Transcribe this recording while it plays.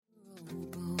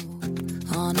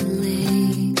on a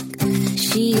lake.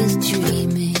 She is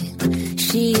dreaming,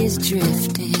 she is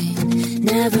drifting,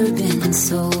 never been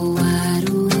so wide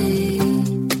awake.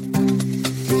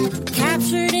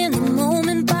 Captured in the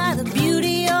moment by the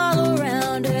beauty all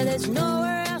around her, there's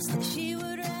nowhere else that she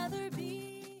would rather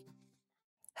be.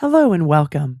 Hello and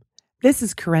welcome. This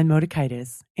is Karen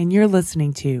Motikaitis, and you're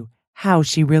listening to How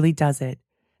She Really Does It,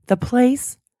 the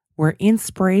place where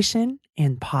inspiration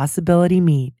and possibility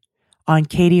meet on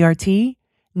KDRT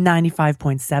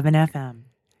 95.7 FM.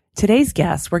 Today's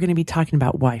guest, we're going to be talking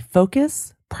about why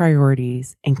focus,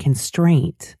 priorities, and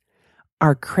constraint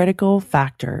are critical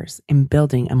factors in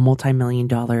building a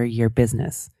multi-million-dollar a year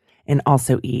business, and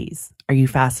also ease. Are you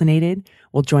fascinated?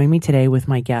 Well, join me today with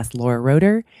my guest,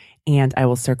 Roeder, and I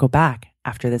will circle back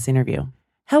after this interview.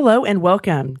 Hello and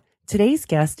welcome. Today's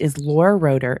guest is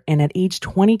Roeder, and at age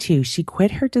 22, she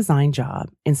quit her design job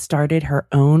and started her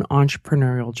own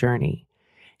entrepreneurial journey.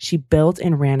 She built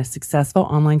and ran a successful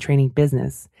online training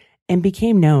business and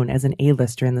became known as an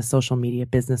A-lister in the social media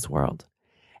business world.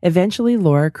 Eventually,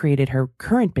 Laura created her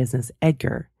current business,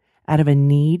 Edgar, out of a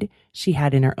need she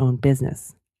had in her own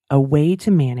business, a way to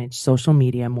manage social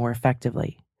media more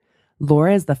effectively.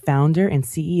 Laura is the founder and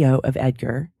CEO of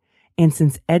Edgar, and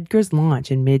since Edgar's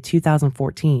launch in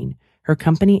mid-2014, her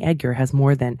company Edgar makes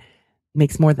more than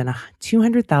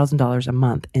 $200,000 a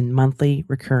month in monthly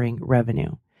recurring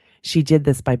revenue. She did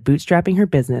this by bootstrapping her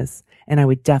business, and I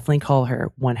would definitely call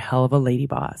her one hell of a lady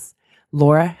boss.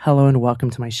 Laura, hello and welcome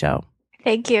to my show.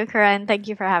 Thank you, Corinne. Thank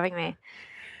you for having me.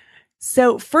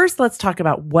 So first, let's talk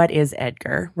about what is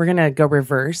Edgar. We're going to go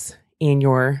reverse in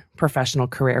your professional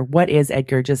career. What is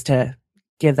Edgar, just to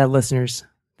give the listeners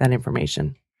that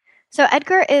information? So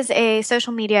Edgar is a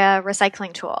social media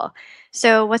recycling tool.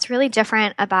 So what's really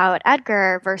different about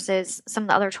Edgar versus some of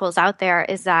the other tools out there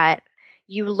is that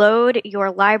you load your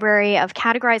library of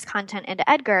categorized content into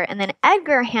Edgar, and then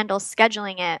Edgar handles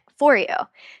scheduling it for you.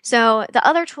 So the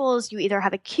other tools, you either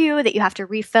have a queue that you have to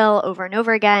refill over and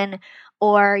over again,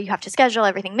 or you have to schedule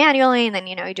everything manually, and then,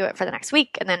 you do it for the next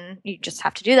week, and then you just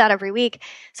have to do that every week.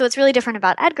 So what's really different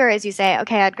about Edgar is you say,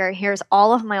 okay, Edgar, here's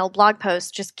all of my old blog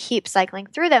posts, just keep cycling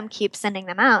through them, keep sending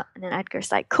them out. And then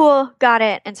Edgar's like, cool, got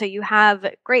it. And so you have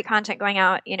great content going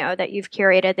out, that you've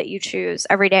curated, that you choose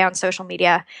every day on social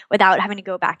media without having to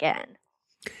go back in.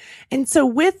 And so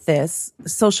with this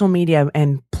social media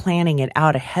and planning it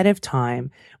out ahead of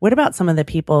time, what about some of the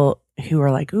people who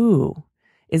are like, ooh,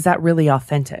 is that really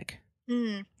authentic?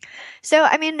 So,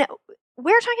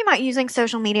 we're talking about using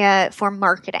social media for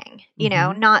marketing,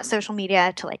 not social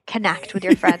media to connect with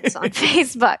your friends on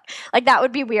Facebook. That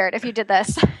would be weird if you did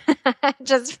this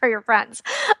just for your friends.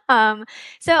 I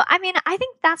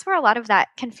think that's where a lot of that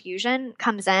confusion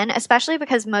comes in, especially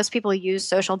because most people use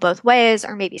social both ways,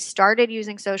 or maybe started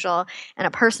using social in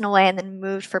a personal way and then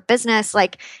moved for business.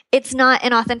 It's not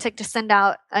inauthentic to send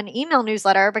out an email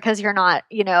newsletter because you're not,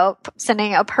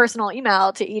 sending a personal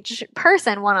email to each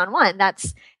person one-on-one.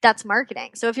 That's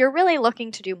marketing. So if you're really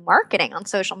looking to do marketing on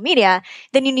social media,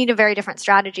 then you need a very different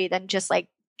strategy than just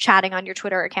chatting on your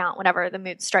Twitter account whenever the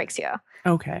mood strikes you.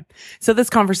 Okay. So this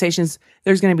conversation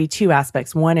there's going to be two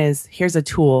aspects. One is, here's a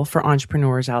tool for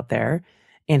entrepreneurs out there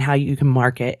and how you can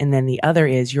market. And then the other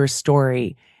is your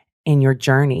story and your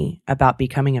journey about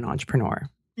becoming an entrepreneur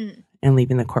and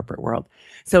leaving the corporate world.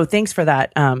 So thanks for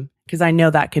that. Because I know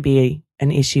that could be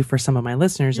an issue for some of my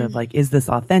listeners of is this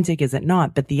authentic? Is it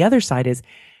not? But the other side is,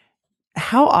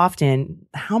 how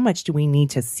much do we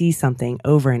need to see something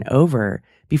over and over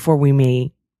before we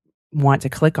may want to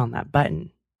click on that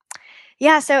button?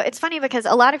 Yeah, so it's funny because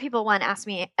a lot of people ask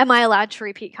me, am I allowed to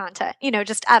repeat content?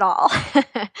 Just at all.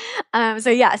 So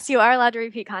yes, you are allowed to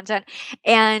repeat content.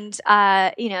 And,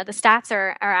 the stats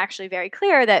are actually very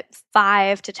clear that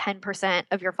 5 to 10%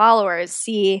 of your followers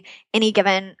see any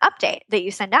given update that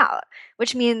you send out,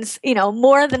 which means,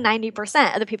 more than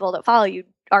 90% of the people that follow you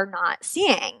are not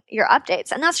seeing your updates.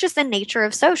 And that's just the nature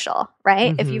of social,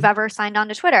 right? If you've ever signed on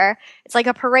to Twitter, it's like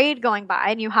a parade going by,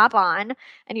 and you hop on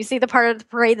and you see the part of the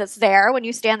parade that's there when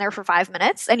you stand there for 5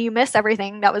 minutes, and you miss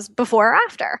everything that was before or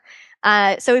after.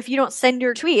 So if you don't send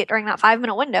your tweet during that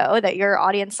 5-minute window that your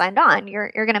audience signed on,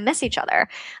 you're going to miss each other.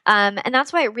 And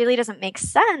that's why it really doesn't make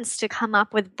sense to come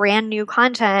up with brand new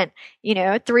content,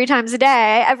 3 times a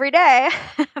day, every day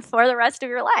for the rest of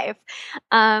your life.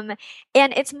 And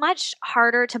it's much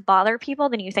harder to bother people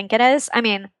than you think it is.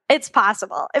 It's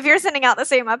possible. If you're sending out the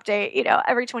same update,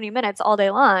 every 20 minutes all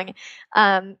day long,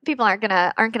 people aren't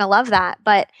gonna love that.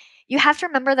 But you have to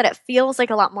remember that it feels like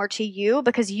a lot more to you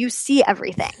because you see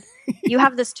everything. You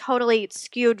have this totally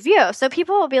skewed view. So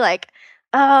people will be like,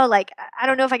 oh, like, I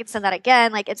don't know if I can send that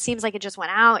again. Like, it seems like it just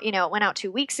went out, it went out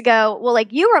 2 weeks ago. Well,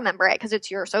 like, you remember it because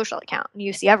it's your social account and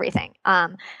you see everything.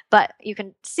 But you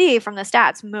can see from the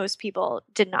stats, most people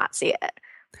did not see it.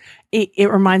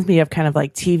 It reminds me of kind of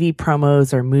like TV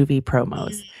promos or movie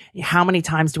promos. How many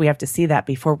times do we have to see that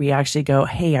before we actually go,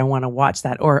 hey, I want to watch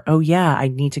that? Or, oh yeah, I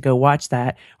need to go watch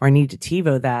that, or I need to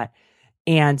TiVo that.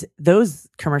 And those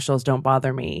commercials don't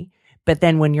bother me. But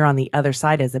then when you're on the other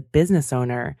side as a business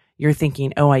owner, you're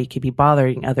thinking, oh, I could be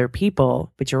bothering other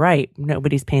people. But you're right.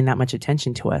 Nobody's paying that much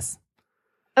attention to us.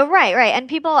 Oh, right. And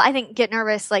people, I think, get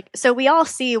nervous. Like, so we all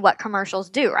see what commercials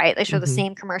do, right? They show the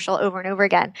same commercial over and over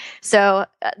again. So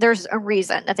there's a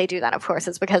reason that they do that. Of course,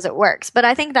 it's because it works. But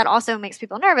I think that also makes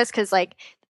people nervous because, like,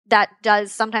 that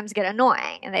does sometimes get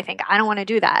annoying and they think, I don't want to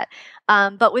do that.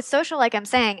 But with social, like I'm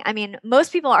saying, I mean,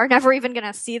 most people are never even going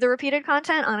to see the repeated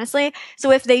content, honestly.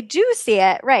 So if they do see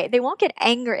it, right, they won't get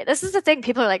angry. This is the thing.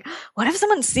 People are like, what if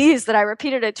someone sees that I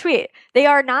repeated a tweet? They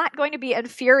are not going to be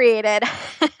infuriated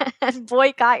and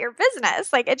boycott your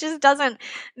business. Like, it just doesn't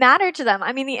matter to them.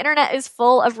 I mean, the internet is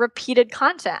full of repeated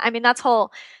content. I mean, the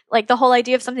whole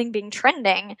idea of something being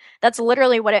trending, that's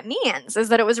literally what it means, is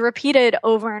that it was repeated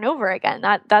over and over again.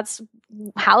 That's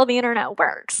how the internet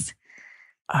works.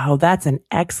 Oh, that's an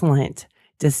excellent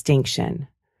distinction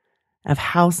of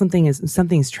how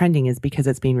something's trending is because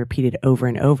it's being repeated over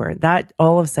and over. That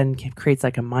all of a sudden creates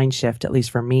like a mind shift, at least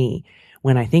for me,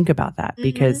 when I think about that,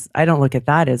 because I don't look at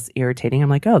that as irritating. I'm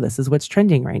like, oh, this is what's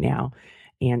trending right now.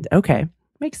 And okay,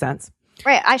 makes sense.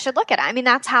 Right. I should look at it. I mean,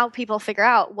 that's how people figure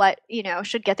out what,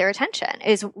 should get their attention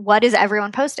is what is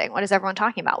everyone posting? What is everyone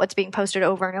talking about? What's being posted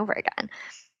over and over again?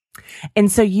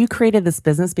 And so you created this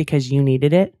business because you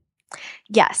needed it?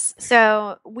 Yes.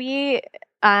 So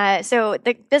so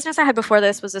the business I had before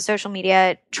this was a social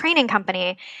media training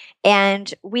company.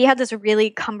 And we had this really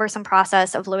cumbersome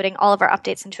process of loading all of our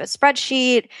updates into a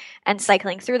spreadsheet and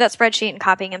cycling through that spreadsheet and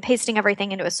copying and pasting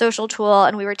everything into a social tool.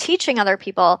 And we were teaching other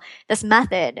people this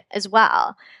method as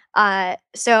well.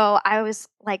 So I was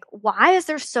like, why is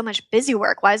there so much busy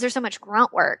work? Why is there so much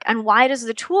grunt work? And why does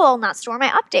the tool not store my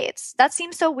updates? That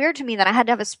seems so weird to me that I had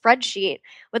to have a spreadsheet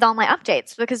with all my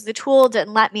updates because the tool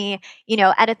didn't let me,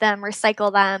 edit them,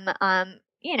 recycle them,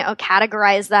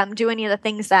 categorize them, do any of the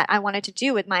things that I wanted to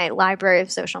do with my library of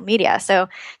social media. So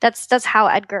that's how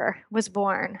Edgar was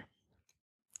born.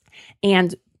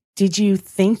 And did you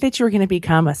think that you were going to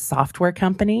become a software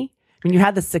company when you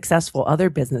had the successful other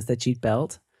business that you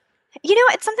built?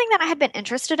 It's something that I had been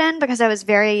interested in because I was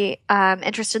very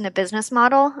interested in the business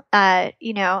model.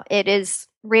 It is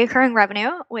recurring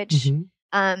revenue, which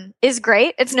is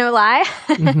great. It's no lie.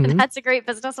 That's a great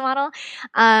business model.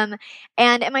 And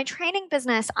in my training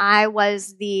business, I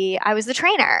was the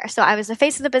trainer. So I was the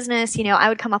face of the business. I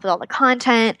would come up with all the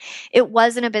content. It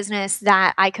wasn't a business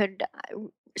that I could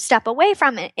step away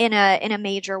from it in a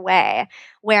major way.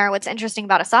 Where what's interesting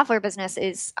about a software business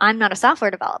is I'm not a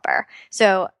software developer.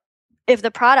 So if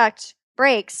the product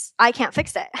breaks, I can't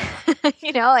fix it.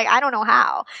 I don't know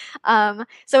how.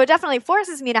 So it definitely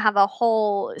forces me to have a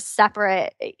whole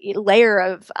separate layer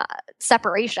of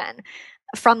separation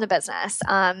from the business.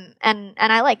 And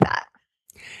I like that.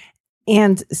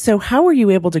 And so how were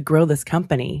you able to grow this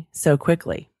company so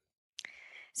quickly?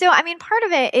 So, I mean, part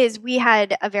of it is we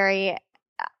had a very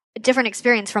different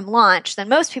experience from launch than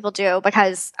most people do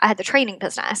because I had the training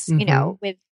business,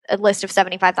 with a list of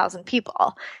 75,000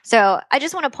 people. So I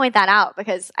just want to point that out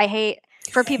because I hate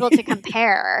for people to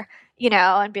compare,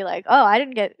 and be like, oh, I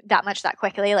didn't get that much that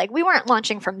quickly. Like we weren't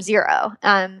launching from zero.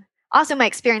 Also my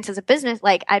experience as a business,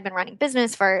 like I'd been running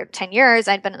business for 10 years.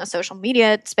 I'd been in the social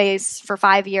media space for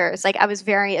 5 years. Like I was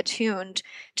very attuned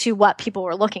to what people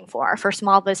were looking for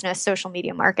small business social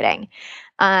media marketing.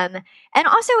 And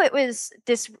also it was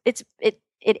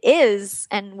it is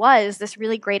and was this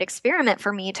really great experiment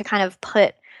for me to kind of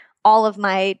put all of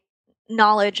my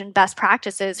knowledge and best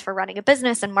practices for running a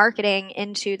business and marketing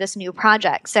into this new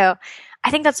project. So I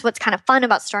think that's what's kind of fun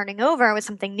about starting over with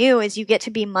something new is you get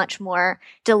to be much more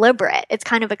deliberate. It's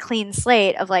kind of a clean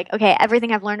slate of like, okay,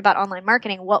 everything I've learned about online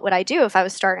marketing, what would I do if I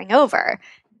was starting over?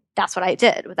 That's what I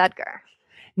did with Edgar.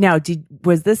 Now,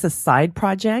 was this a side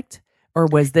project? Or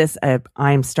was this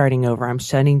I'm starting over, I'm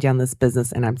shutting down this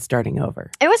business and I'm starting over?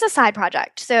 It was a side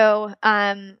project. So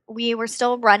we were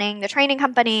still running the training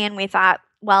company and we thought,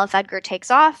 well, if Edgar takes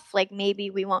off, like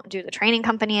maybe we won't do the training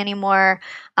company anymore.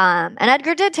 And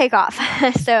Edgar did take off.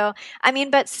 So, I mean,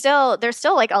 but still, there's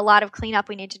still like a lot of cleanup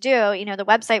we need to do. The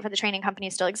website for the training company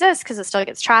still exists because it still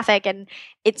gets traffic and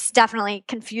it's definitely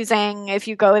confusing if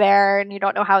you go there and you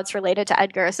don't know how it's related to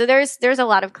Edgar. So there's a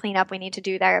lot of cleanup we need to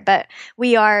do there, but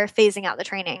we are phasing out the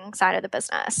training side of the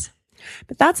business.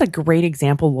 But that's a great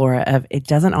example, Laura, of it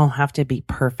doesn't all have to be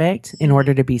perfect in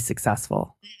order to be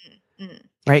successful. Mm-hmm.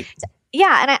 Right?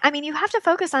 Yeah. And I mean, you have to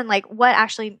focus on like what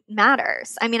actually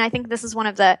matters. I mean, I think this is one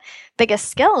of the biggest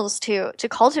skills to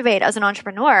cultivate as an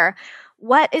entrepreneur.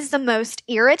 What is the most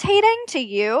irritating to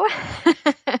you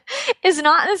is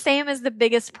not the same as the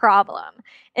biggest problem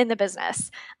in the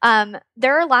business.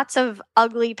 There are lots of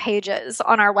ugly pages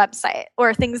on our website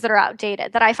or things that are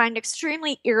outdated that I find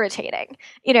extremely irritating.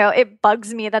 You know, it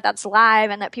bugs me that that's live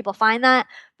and that people find that.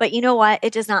 But you know what?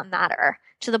 It does not matter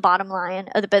to the bottom line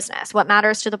of the business. What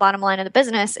matters to the bottom line of the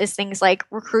business is things like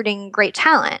recruiting great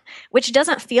talent, which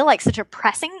doesn't feel like such a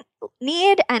pressing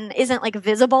need and isn't like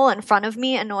visible in front of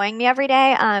me, annoying me every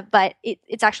day. But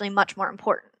it's actually much more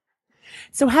important.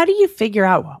 So how do you figure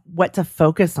out what to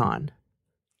focus on?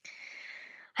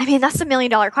 I mean, that's $1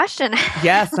 million question.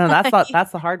 Yes, no,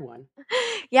 that's the hard one.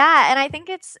 Yeah, and I think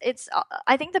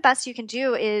I think the best you can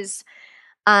do is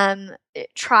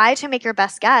try to make your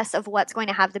best guess of what's going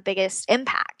to have the biggest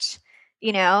impact,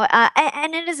 you know,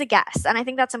 and it is a guess. And I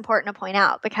think that's important to point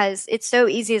out because it's so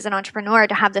easy as an entrepreneur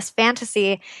to have this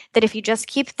fantasy that if you just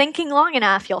keep thinking long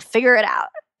enough, you'll figure it out,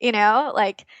 you know,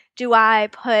 like, do I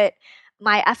put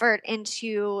my effort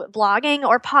into blogging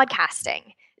or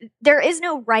podcasting? There is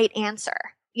no right answer.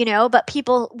 You know, but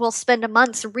people will spend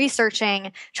months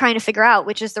researching, trying to figure out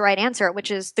which is the right answer,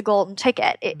 which is the golden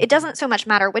ticket. It doesn't so much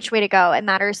matter which way to go. It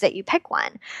matters that you pick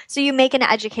one. So you make an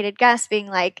educated guess being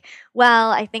like,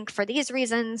 well, I think for these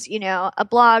reasons, you know, a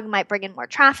blog might bring in more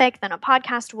traffic than a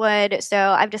podcast would. So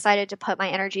I've decided to put my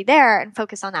energy there and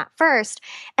focus on that first.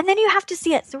 And then you have to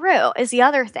see it through is the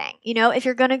other thing. You know, if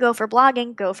you're going to go for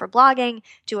blogging,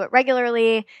 do it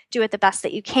regularly, do it the best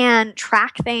that you can,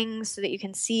 track things so that you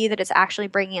can see that it's actually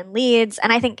bringing in leads.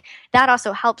 And I think that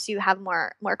also helps you have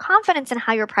more confidence in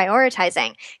how you're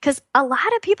prioritizing because a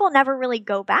lot of people never really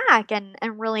go back and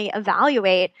really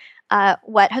evaluate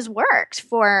what has worked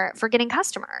for getting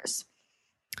customers.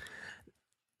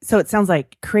 So it sounds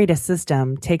like create a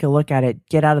system, take a look at it,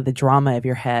 get out of the drama of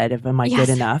your head of am I good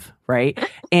enough, right?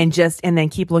 And then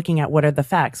keep looking at what are the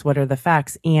facts?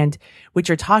 And what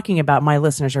you're talking about, my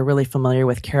listeners are really familiar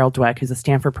with Carol Dweck, who's a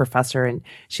Stanford professor, and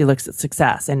she looks at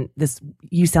success. And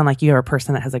you sound like you're a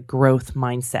person that has a growth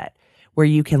mindset where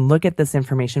you can look at this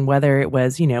information, whether it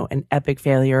was, you know, an epic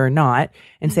failure or not,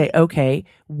 and say, okay,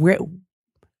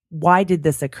 why did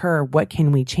this occur? What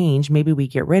can we change? Maybe we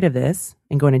get rid of this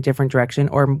and go in a different direction,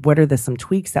 or what are some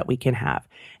tweaks that we can have?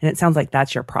 And it sounds like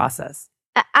that's your process.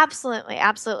 Absolutely.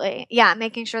 Absolutely. Yeah.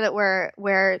 Making sure that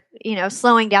we're, you know,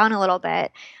 slowing down a little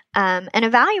bit, and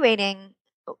evaluating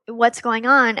what's going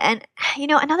on. And, you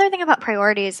know, another thing about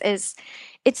priorities is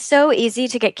it's so easy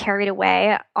to get carried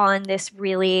away on this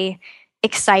really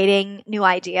exciting new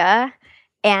idea.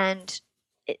 And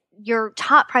your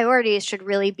top priorities should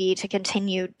really be to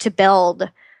continue to build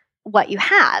what you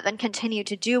have and continue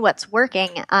to do what's working.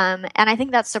 And I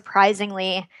think that's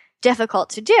surprisingly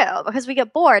difficult to do because we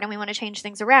get bored and we want to change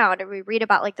things around, or we read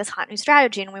about like this hot new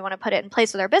strategy and we want to put it in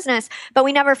place with our business, but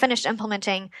we never finished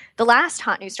implementing the last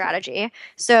hot new strategy.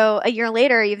 So a year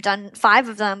later, you've done 5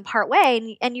 of them part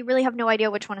way and you really have no idea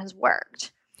which one has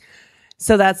worked.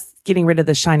 So that's getting rid of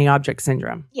the shiny object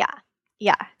syndrome.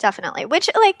 Yeah, definitely. Which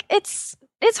like it's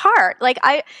hard. Like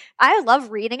I love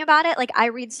reading about it. Like I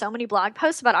read so many blog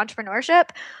posts about entrepreneurship,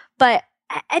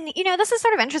 and you know, this is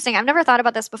sort of interesting. I've never thought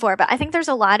about this before, but I think there's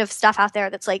a lot of stuff out there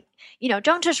that's like, you know,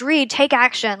 don't just read, take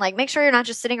action. Like make sure you're not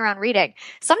just sitting around reading.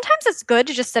 Sometimes it's good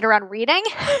to just sit around reading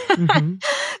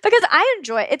because I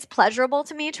enjoy it. It's pleasurable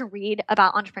to me to read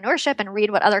about entrepreneurship and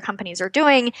read what other companies are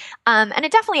doing. And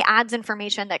it definitely adds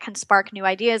information that can spark new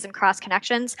ideas and cross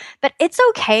connections, but it's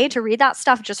okay to read that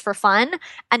stuff just for fun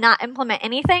and not implement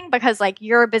anything because like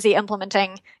you're busy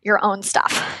implementing your own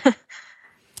stuff.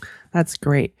 That's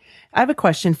great. I have a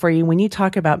question for you. When you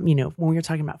talk about, you know, when we're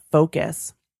talking about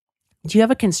focus, do you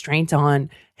have a constraint on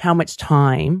how much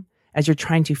time as you're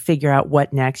trying to figure out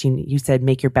what next? You said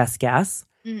make your best guess.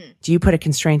 Mm-hmm. Do you put a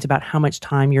constraint about how much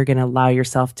time you're going to allow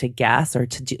yourself to guess or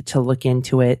to look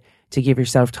into it, to give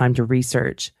yourself time to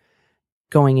research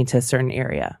going into a certain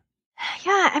area?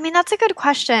 Yeah, I mean, that's a good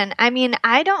question. I mean,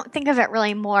 I don't think of it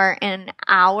really more in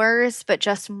hours, but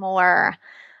just more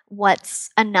what's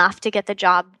enough to get the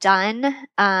job done.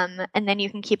 And then you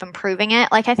can keep improving it.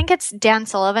 Like, I think it's Dan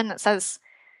Sullivan that says,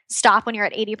 stop when you're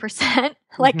at 80%.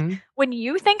 Like when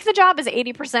you think the job is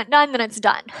 80% done, then it's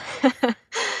done.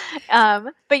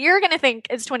 But you're going to think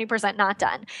it's 20% not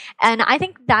done. And I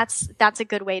think that's a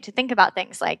good way to think about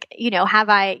things. Like, have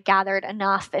I gathered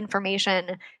enough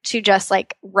information to just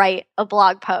like write a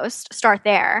blog post, start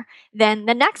there. Then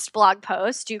the next blog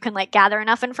post, you can like gather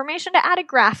enough information to add a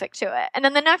graphic to it. And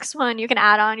then the next one, you can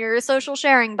add on your social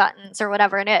sharing buttons or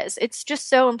whatever it is. It's just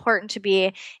so important to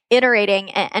be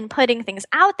iterating and putting things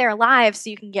out there live so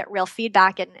you can get real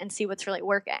feedback and see what's really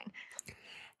working.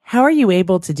 How are you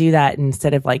able to do that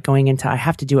instead of like going into, I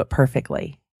have to do it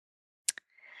perfectly?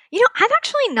 I'm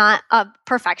actually not a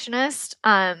perfectionist,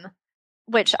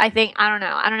 which I don't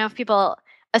know if people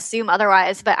assume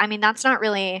otherwise, but I mean, that's not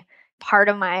really part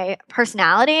of my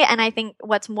personality. And I think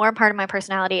what's more part of my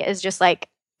personality is just like,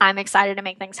 I'm excited to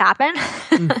make things happen.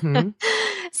 Mm-hmm.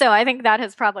 So I think that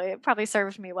has probably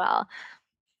served me well.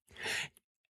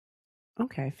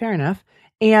 Okay, fair enough.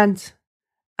 And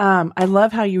I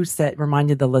love how you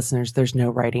reminded the listeners there's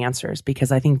no right answers,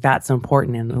 because I think that's so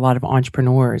important. And a lot of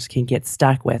entrepreneurs can get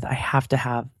stuck with, I have to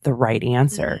have the right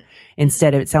answer. Mm-hmm.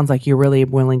 Instead of, it sounds like you're really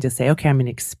willing to say, okay, I'm going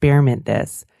to experiment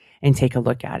this and take a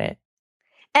look at it.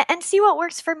 And see what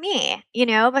works for me,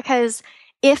 because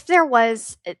if there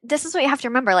was, this is what you have to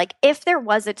remember, like if there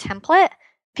was a template,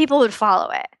 people would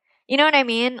follow it. You know what I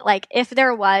mean? Like if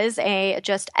there was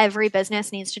just every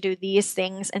business needs to do these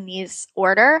things in these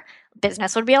order,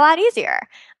 business would be a lot easier.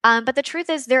 But the truth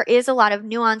is there is a lot of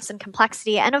nuance and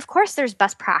complexity. And of course there's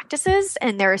best practices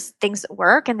and there's things that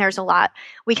work and there's a lot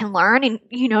we can learn. And,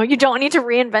 you don't need to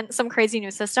reinvent some crazy new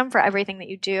system for everything that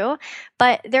you do.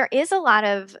 But there is a lot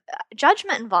of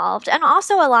judgment involved and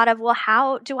also a lot of, well,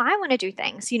 how do I want to do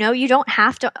things? You don't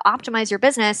have to optimize your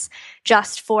business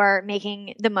just for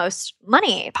making the most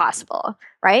money possible,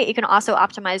 right? You can also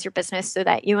optimize your business so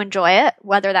that you enjoy it,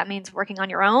 whether that means working on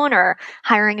your own or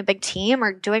hiring a big team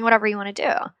or doing whatever you want to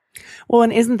do. Well,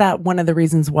 and isn't that one of the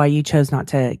reasons why you chose not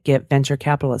to get venture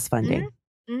capitalist funding?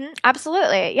 Mm-hmm. Mm-hmm.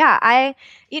 Absolutely. Yeah.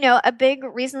 A big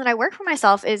reason that I work for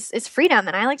myself is freedom.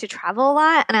 And I like to travel a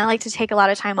lot and I like to take a lot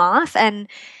of time off. And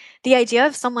the idea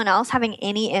of someone else having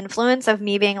any influence of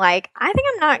me being like, I think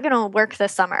I'm not going to work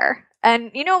this summer.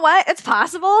 And you know what? It's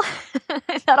possible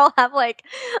that'll have like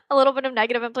a little bit of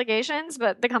negative implications,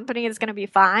 but the company is going to be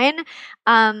fine.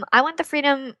 I want the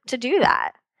freedom to do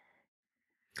that.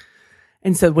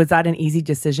 And so was that an easy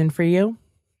decision for you?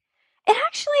 It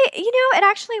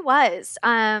actually was.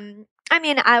 I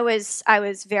mean, I was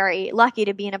very lucky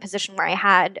to be in a position where I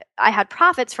had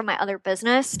profits from my other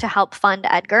business to help fund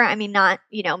Edgar. I mean, not,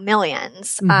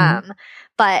 millions, mm-hmm.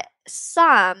 But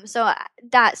some. So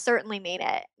that certainly made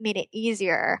it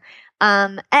easier.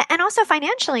 And also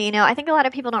financially, I think a lot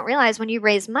of people don't realize when you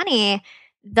raise money,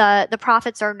 the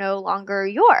profits are no longer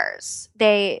yours.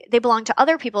 They belong to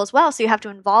other people as well. So you have to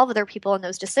involve other people in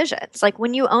those decisions. Like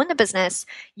when you own the business,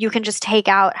 you can just take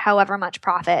out however much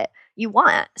profit you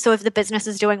want. So if the business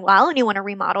is doing well and you want to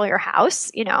remodel your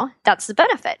house, that's the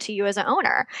benefit to you as an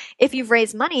owner. If you've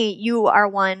raised money, you are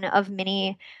one of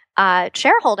many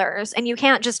shareholders, and you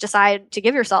can't just decide to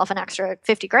give yourself an extra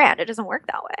 $50,000. It doesn't work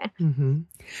that way. Mm-hmm.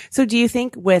 So do you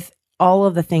think with all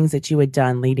of the things that you had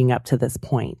done leading up to this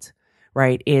point,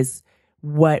 right, is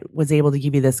what was able to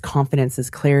give you this confidence, this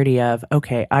clarity of,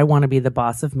 okay, I want to be the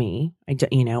boss of me.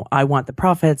 I want the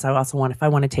profits. I also want, if I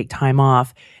want to take time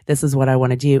off, this is what I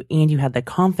want to do. And you had the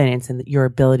confidence in your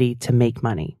ability to make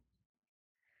money.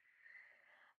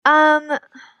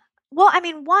 Well, I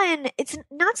mean, one, it's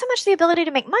not so much the ability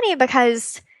to make money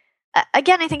because,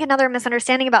 again, I think another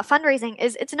misunderstanding about fundraising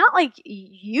is it's not like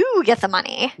you get the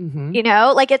money,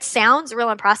 mm-hmm. Like it sounds real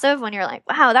impressive when you're like,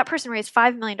 wow, that person raised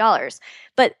 $5 million,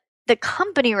 but the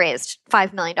company raised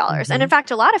 $5 million. Mm-hmm. And in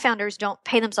fact, a lot of founders don't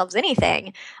pay themselves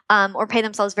anything or pay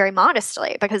themselves very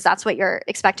modestly because that's what you're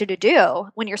expected to do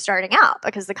when you're starting out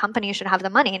because the company should have the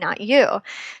money, not you.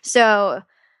 So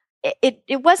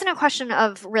it wasn't a question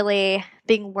of really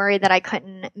being worried that I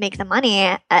couldn't make the money.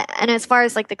 And as far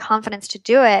as like the confidence to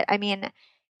do it, I mean,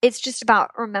 it's just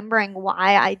about remembering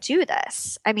why I do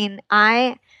this. I mean,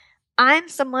 I'm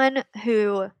someone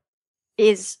who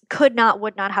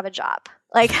would not have a job.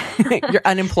 Like you're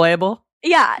unemployable.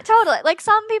 Yeah, totally. Like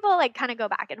some people like kind of go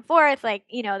back and forth. Like,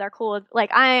 they're cool with, like,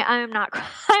 I'm not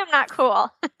cool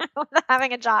with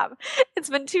having a job. It's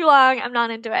been too long. I'm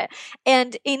not into it.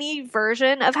 And any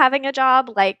version of having a job,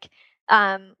 like,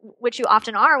 which you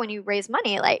often are when you raise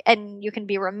money, like, and you can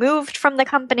be removed from the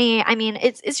company. I mean,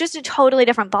 it's just a totally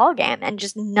different ballgame, and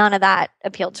just none of that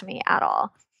appealed to me at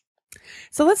all.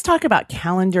 So let's talk about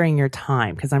calendaring your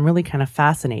time, because I'm really kind of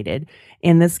fascinated.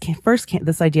 And this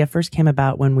idea first came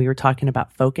about when we were talking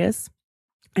about focus.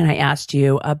 And I asked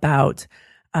you about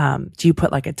do you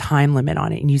put like a time limit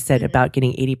on it? And you said about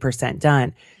getting 80%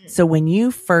 done. So when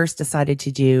you first decided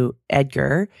to do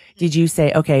Edgar, did you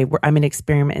say, okay, I'm going to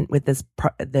experiment with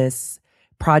this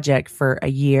project for a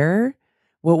year?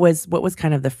 What was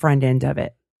kind of the front end of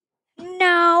it?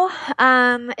 No,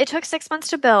 it took 6 months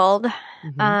to build.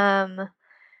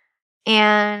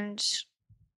 And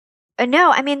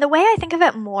no, I mean, the way I think of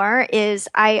it more is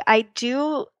I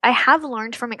have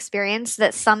learned from experience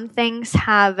that some things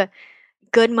have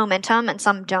good momentum and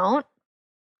some don't.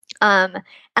 And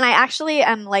I actually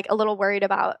am like a little worried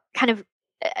about kind of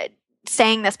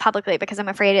saying this publicly because I'm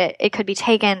afraid it could be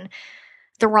taken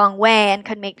the wrong way and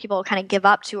could make people kind of give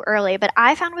up too early. But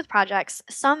I found with projects,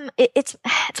 it's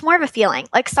more of a feeling.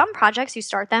 Like some projects, you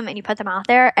start them and you put them out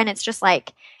there, and it's just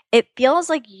like it feels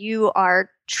like you are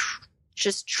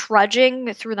just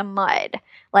trudging through the mud.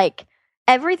 Like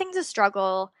everything's a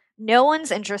struggle. No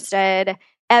one's interested.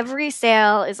 Every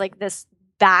sale is like this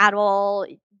battle.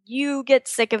 You get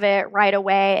sick of it right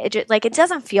away. It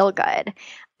doesn't feel good.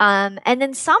 And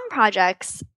then some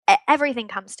projects, everything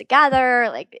comes together.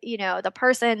 Like, the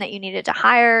person that you needed to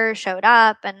hire showed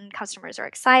up and customers are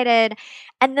excited.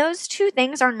 And those two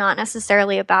things are not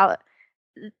necessarily about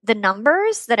the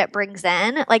numbers that it brings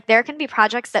in. Like there can be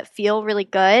projects that feel really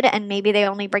good and maybe they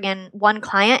only bring in one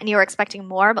client and you're expecting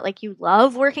more, but like you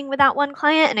love working with that one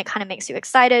client and it kind of makes you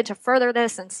excited to further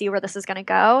this and see where this is going to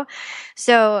go.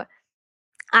 So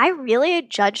I really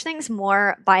judge things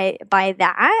more by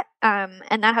that.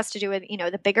 And that has to do with,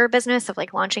 the bigger business of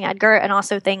like launching Edgar and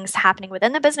also things happening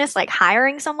within the business, like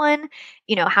hiring someone,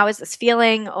 how is this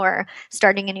feeling, or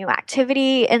starting a new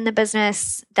activity in the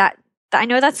business. That I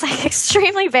know that's like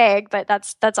extremely vague, but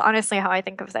that's honestly how I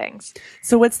think of things.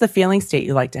 So what's the feeling state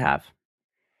you like to have?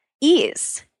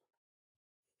 Ease.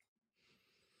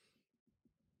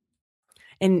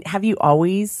 And have you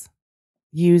always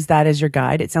used that as your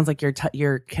guide? It sounds like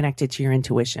you're connected to your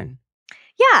intuition.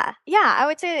 Yeah, I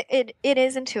would say it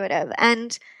is intuitive.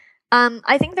 And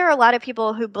I think there are a lot of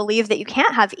people who believe that you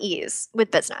can't have ease with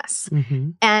business.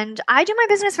 And I do my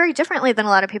business very differently than a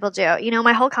lot of people do.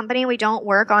 My whole company, we don't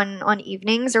work on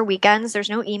evenings or weekends. There's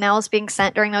no emails being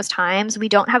sent during those times. We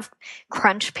don't have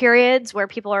crunch periods where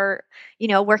people are,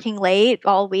 working late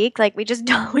all week. Like we just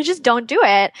don't do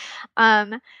it.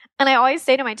 And I always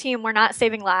say to my team, we're not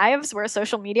saving lives. We're a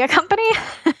social media company.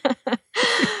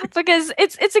 Because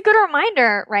it's a good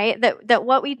reminder, right? That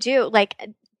what we do, like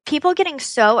people getting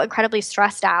so incredibly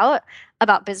stressed out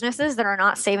about businesses that are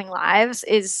not saving lives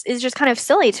is just kind of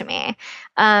silly to me.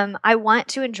 I want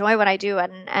to enjoy what I do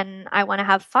and I want to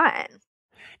have fun.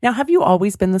 Now, have you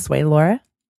always been this way, Laura?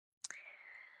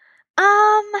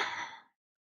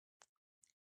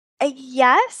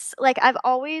 Yes. Like I've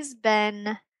always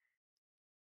been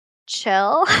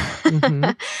chill.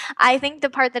 I think the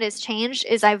part that has changed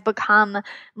is I've become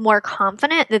more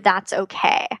confident that that's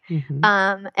okay.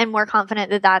 And more confident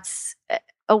that that's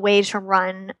a way to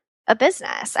run a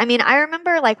business. I mean, I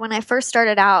remember like when I first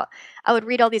started out, I would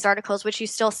read all these articles, which you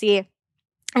still see,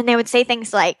 and they would say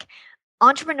things like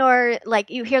entrepreneur,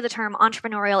 like you hear the term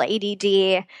entrepreneurial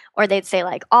ADD, or they'd say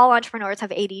like all entrepreneurs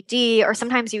have ADD, or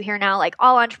sometimes you hear now like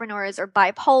all entrepreneurs are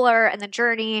bipolar and the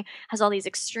journey has all these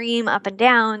extreme up and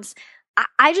downs.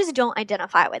 I just don't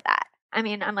identify with that. I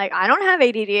mean, I'm like, I don't have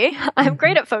ADD. I'm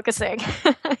great at focusing,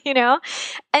 and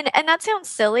that sounds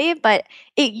silly, but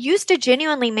it used to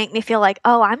genuinely make me feel like,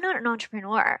 oh, I'm not an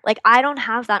entrepreneur. Like I don't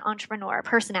have that entrepreneur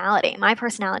personality. My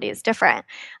personality is different.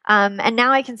 And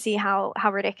now I can see how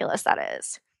ridiculous that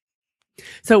is.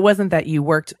 So it wasn't that you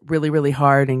worked really, really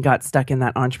hard and got stuck in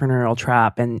that entrepreneurial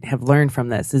trap and have learned from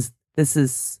this. This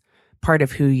is part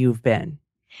of who you've been.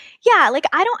 Yeah, like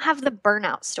I don't have the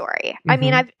burnout story. I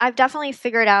mean, I've definitely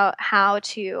figured out how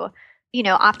to,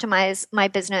 optimize my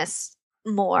business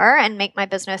more and make my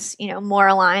business, more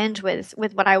aligned with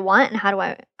what I want and how do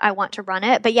I want to run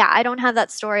it. But yeah, I don't have that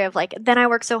story of like, then I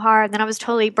worked so hard and then I was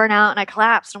totally burnt out and I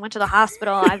collapsed and went to the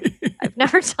hospital. I've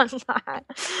never done that.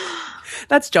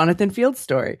 That's Jonathan Field's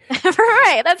story.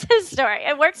 Right. That's his story.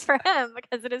 It works for him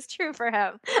because it is true for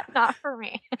him, not for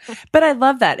me. But I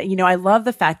love that. I love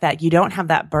the fact that you don't have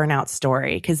that burnout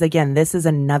story. Because again, this is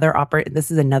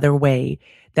another way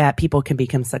that people can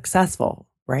become successful.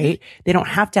 Right? They don't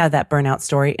have to have that burnout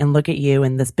story and look at you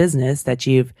and this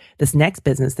next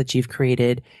business that you've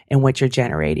created and what you're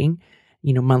generating,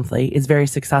 monthly is very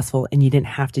successful and you didn't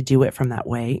have to do it from that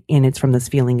way. And it's from this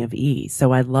feeling of ease.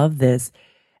 So I love this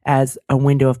as a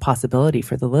window of possibility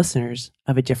for the listeners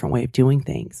of a different way of doing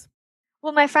things.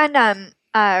 Well, my friend,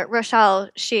 Rochelle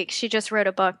Sheik, she just wrote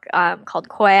a book called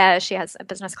Koya. She has a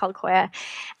business called Koya.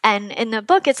 And in the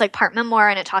book, it's like part memoir,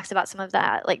 and it talks about some of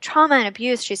that like trauma and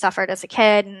abuse she suffered as a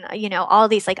kid, and all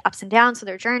these like ups and downs of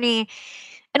their journey.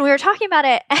 And we were talking about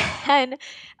it,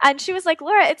 and she was like,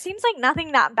 Laura, it seems like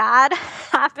nothing that bad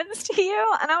happens to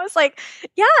you. And I was like,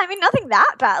 yeah, I mean, nothing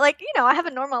that bad. Like, I have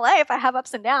a normal life. I have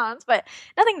ups and downs, but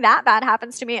nothing that bad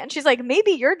happens to me. And she's like,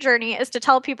 maybe your journey is to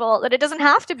tell people that it doesn't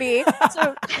have to be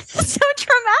so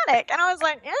traumatic. And I was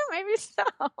like, yeah, maybe so.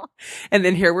 And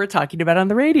then here we're talking about it on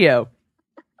the radio.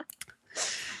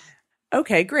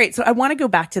 Okay, great. So I want to go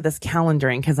back to this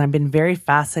calendaring because I've been very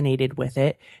fascinated with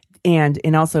it. And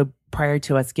also prior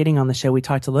to us getting on the show, we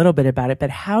talked a little bit about it, but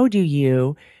how do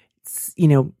you,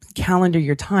 calendar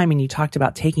your time? And you talked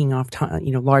about taking off time,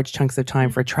 large chunks of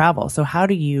time for travel. So how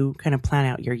do you kind of plan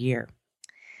out your year?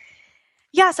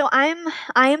 Yeah, so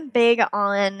I'm big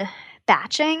on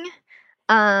batching.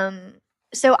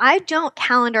 So I don't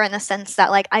calendar in the sense that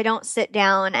like I don't sit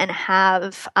down and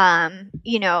have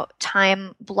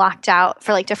time blocked out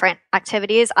for like different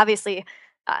activities. Obviously,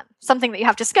 something that you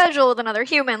have to schedule with another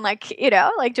human, like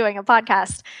doing a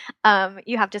podcast,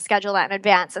 you have to schedule that in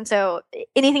advance. And so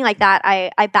anything like that,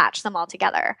 I batch them all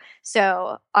together.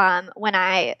 So when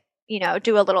I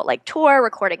do a little like tour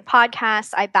recording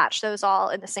podcasts, I batch those all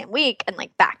in the same week and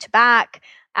like back to back,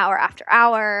 hour after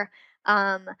hour.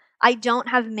 I don't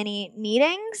have many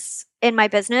meetings in my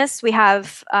business. We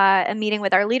have a meeting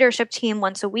with our leadership team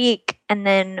once a week. And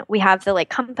then we have the like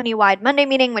company-wide Monday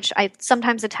meeting, which I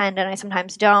sometimes attend and I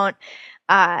sometimes don't.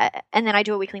 And then I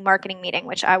do a weekly marketing meeting,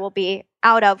 which I will be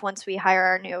out of once we hire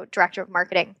our new director of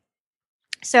marketing.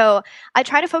 So I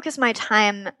try to focus my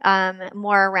time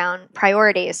more around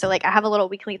priorities. So like I have a little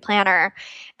weekly planner,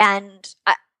 and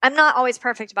I'm not always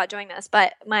perfect about doing this,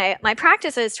 but my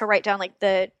practice is to write down like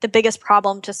the biggest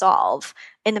problem to solve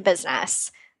in the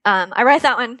business. I write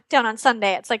that one down on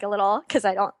Sunday. It's like a little, because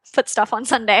I don't put stuff on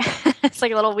Sunday. It's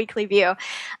like a little weekly view.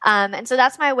 And so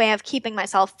that's my way of keeping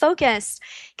myself focused,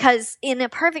 because in a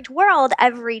perfect world,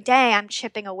 every day I'm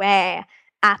chipping away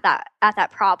at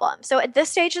that problem. So at this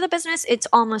stage of the business, it's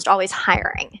almost always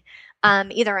hiring.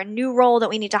 Either a new role that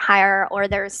we need to hire, or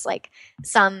there's like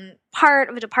some part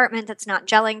of a department that's not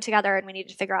gelling together and we need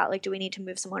to figure out like, do we need to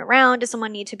move someone around? Does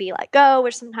someone need to be let go,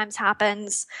 which sometimes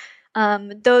happens?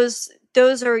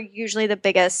 Those are usually the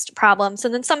biggest problems.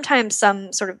 And then sometimes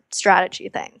some sort of strategy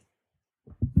thing.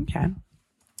 Okay.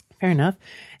 Fair enough.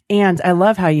 And I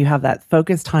love how you have that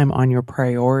focus time on your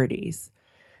priorities.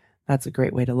 That's a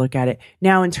great way to look at it.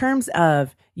 Now, in terms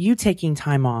of you taking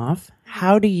time off,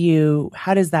 how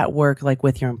does that work like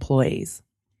with your employees?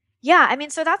 Yeah, I mean,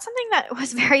 so that's something that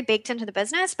was very baked into the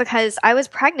business because I was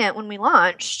pregnant when we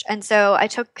launched. And so I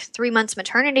took 3 months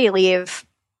maternity leave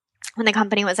when the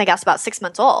company was, I guess, about 6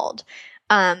 months old,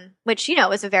 which,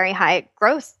 was a very high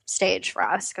growth stage for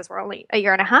us because we're only a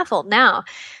year and a half old now.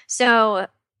 So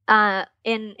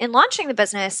in launching the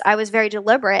business, I was very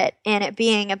deliberate in it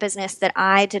being a business that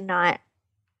I did not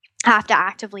have to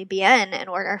actively be in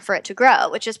order for it to grow,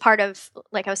 which is part of,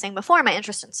 like I was saying before, my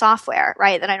interest in software,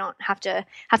 right? That I don't have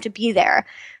to be there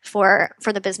for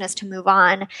the business to move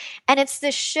on. And it's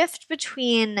this shift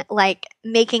between like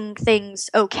making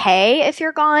things okay if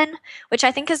you're gone, which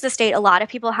I think is the state a lot of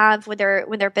people have with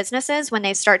their businesses when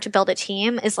they start to build a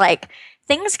team, is like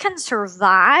things can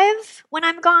survive when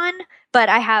I'm gone, but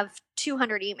I have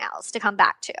 200 emails to come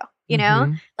back to,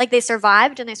 like they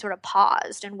survived and they sort of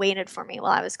paused and waited for me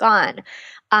while I was gone.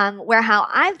 Where how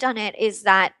I've done it is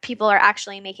that people are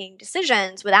actually making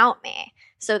decisions without me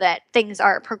so that things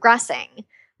are progressing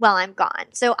while I'm gone.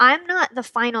 So I'm not the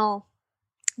final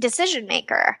decision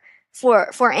maker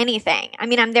for anything. I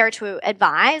mean, I'm there to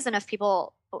advise, and if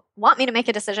people want me to make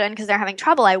a decision because they're having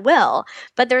trouble, I will,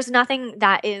 but there's nothing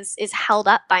that is held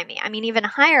up by me. I mean, even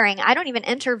hiring, I don't even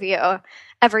interview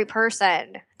every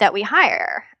person that we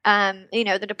hire.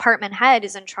 The department head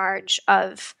is in charge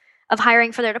of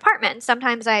hiring for their department.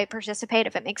 Sometimes I participate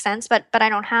if it makes sense, but I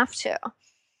don't have to.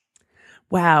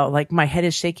 Wow, like my head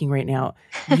is shaking right now.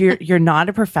 You're not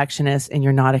a perfectionist and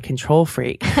you're not a control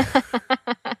freak.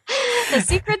 The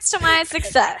secrets to my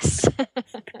success.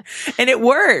 And it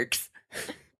works.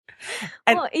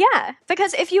 Well, yeah,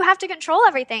 because if you have to control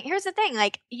everything, here's the thing,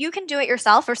 like you can do it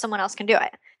yourself or someone else can do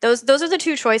it. Those are the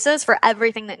two choices for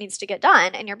everything that needs to get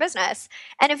done in your business.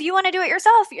 And if you want to do it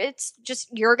yourself, it's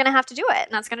just, you're going to have to do it.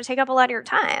 And that's going to take up a lot of your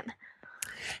time.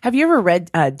 Have you ever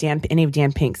read any of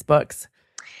Dan Pink's books?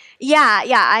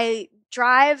 Yeah.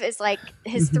 Drive is like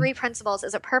his 3 principles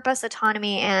is a purpose,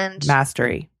 autonomy, and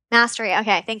mastery. Mastery.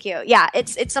 Okay, thank you. Yeah,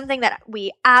 it's something that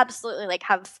we absolutely like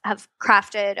have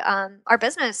crafted our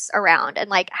business around, and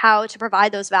like how to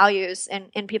provide those values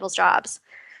in people's jobs.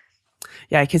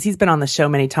 Yeah, because he's been on the show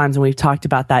many times and we've talked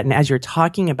about that. And as you're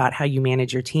talking about how you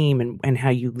manage your team and how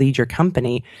you lead your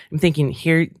company, I'm thinking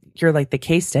here you're like the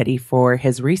case study for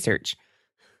his research.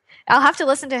 I'll have to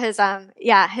listen to his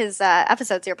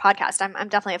episodes of your podcast. I'm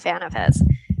definitely a fan of his.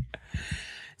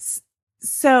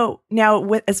 So now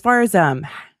as far as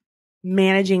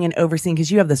managing and overseeing, because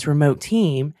you have this remote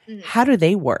team, how do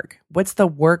they work? What's the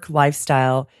work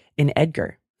lifestyle in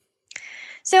Edgar?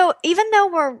 So even though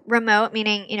we're remote,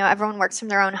 meaning, everyone works from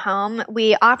their own home,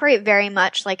 we operate very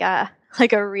much like a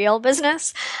real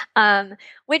business,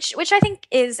 which I think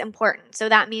is important. So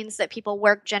that means that people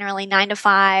work generally 9 to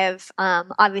 5,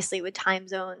 obviously with time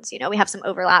zones. We have some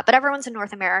overlap, but everyone's in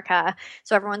North America,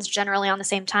 so everyone's generally on the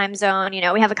same time zone.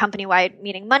 We have a company-wide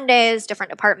meeting Mondays. Different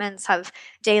departments have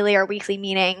daily or weekly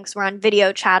meetings. We're on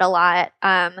video chat a lot.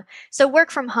 So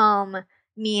work from home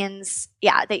means,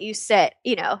 that you sit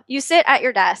at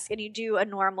your desk and you do a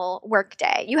normal work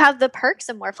day. You have the perks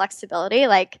of more flexibility.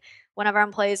 Like one of our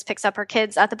employees picks up her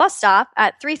kids at the bus stop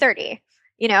at 3:30,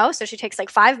 so she takes like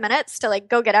 5 minutes to like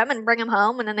go get them and bring them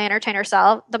home, and then they entertain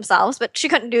themselves. But she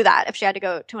couldn't do that if she had to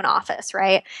go to an office,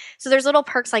 right? So there's little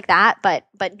perks like that, but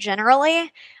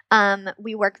generally,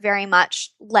 we work very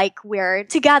much like we're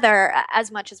together as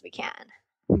much as we can.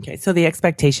 Okay, so the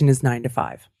expectation is 9 to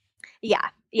 5.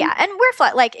 Yeah. And we're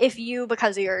flat. Like if you,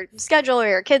 because of your schedule or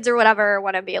your kids or whatever,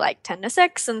 want to be like 10 to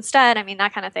 6 instead, I mean,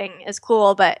 that kind of thing is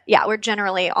cool. But yeah, we're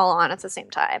generally all on at the same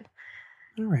time.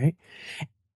 All right.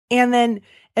 And then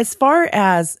as far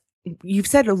as you've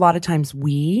said a lot of times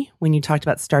when you talked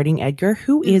about starting Edgar,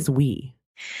 who is we?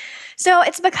 So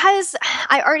it's because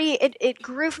it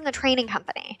grew from the training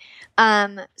company.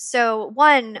 So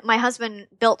one, my husband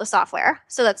built the software,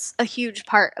 so that's a huge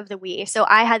part of the we. So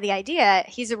I had the idea.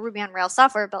 He's a Ruby on Rails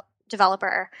software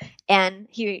developer, and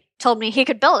he told me he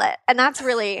could build it, and that's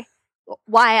really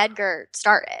why Edgar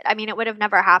started. I mean, it would have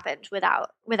never happened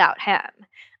without him.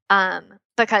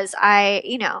 Because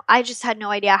I just had no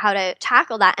idea how to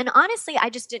tackle that, and honestly, I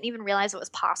just didn't even realize it was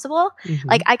possible. Mm-hmm.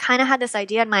 Like I kind of had this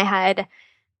idea in my head.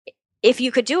 If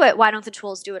you could do it, why don't the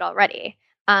tools do it already?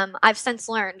 I've since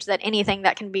learned that anything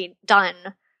that can be done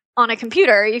on a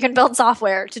computer, you can build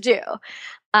software to do.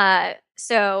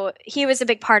 So he was a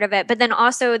big part of it. But then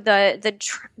also the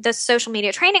social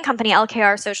media training company,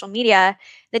 LKR Social Media,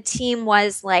 the team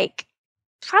was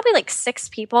probably 6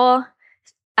 people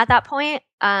at that point.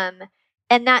 And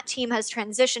that team has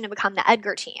transitioned to become the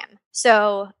Edgar team.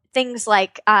 So things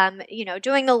like,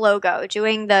 doing the logo,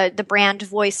 doing the brand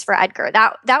voice for Edgar,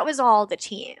 that was all the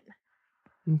team.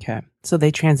 Okay. So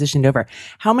they transitioned over.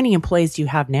 How many employees do you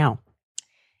have now?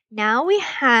 Now we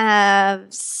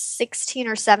have 16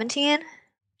 or 17.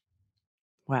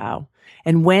 Wow.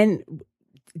 And when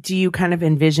do you kind of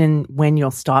envision when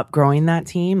you'll stop growing that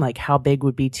team? Like how big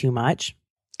would be too much?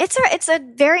 It's a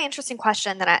very interesting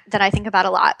question that I think about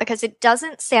a lot, because it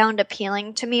doesn't sound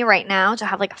appealing to me right now to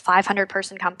have like a 500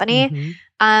 person company.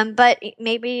 Mm-hmm. But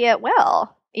maybe it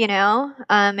will,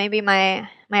 maybe my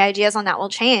ideas on that will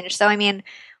change. So, I mean,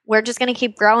 we're just going to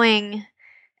keep growing.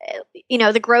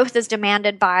 The growth is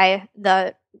demanded by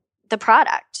the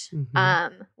product.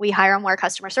 Mm-hmm. We hire more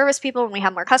customer service people when we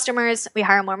have more customers. We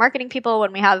hire more marketing people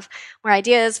when we have more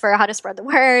ideas for how to spread the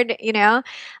word,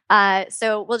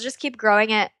 So we'll just keep growing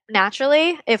it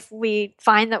naturally. If we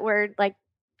find that we're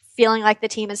feeling like the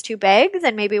team is too big,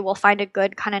 then maybe we'll find a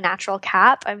good kind of natural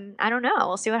cap. I don't know.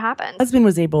 We'll see what happens. Husband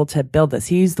was able to build this.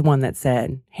 He's the one that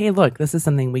said, hey, look, this is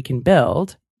something we can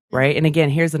build, right? And again,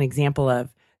 here's an example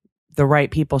of the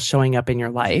right people showing up in your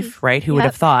life, right? Who would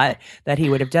have thought that he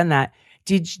would have done that?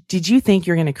 Did you think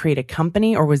you're going to create a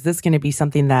company, or was this going to be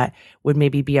something that would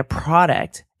maybe be a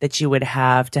product that you would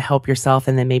have to help yourself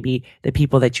and then maybe the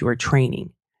people that you were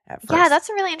training at first? Yeah, that's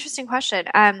a really interesting question.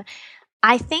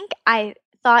 I think I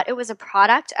thought it was a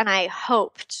product, and I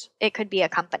hoped it could be a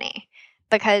company,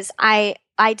 because I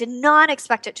did not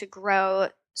expect it to grow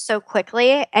so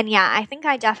quickly. And yeah, I think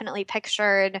I definitely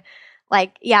pictured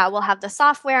we'll have the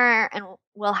software and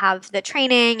we'll have the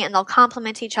training and they'll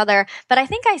complement each other. But I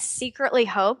think I secretly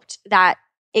hoped that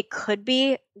it could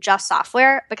be just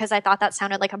software, because I thought that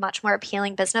sounded like a much more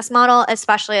appealing business model,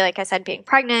 especially, like I said, being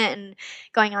pregnant and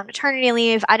going on maternity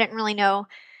leave. I didn't really know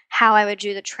how I would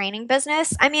do the training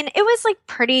business. I mean, it was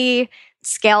pretty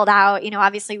scaled out.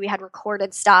 Obviously we had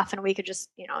recorded stuff and we could just,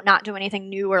 not do anything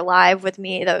new or live with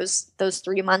me those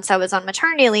 3 months I was on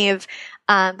maternity leave.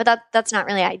 But that's not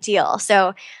really ideal.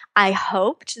 So I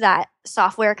hoped that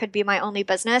software could be my only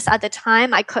business. At the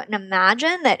time, I couldn't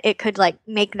imagine that it could like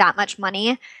make that much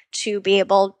money to be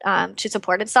able to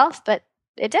support itself, but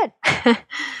it did.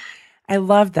 I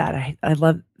love that. I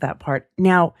love that part.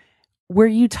 Now, were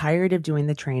you tired of doing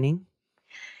the training?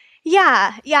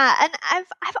 Yeah. And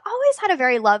I've always had a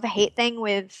very love-hate thing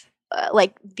with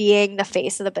like being the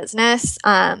face of the business.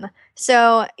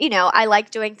 So, I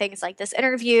like doing things like this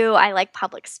interview. I like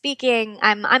public speaking.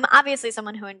 I'm obviously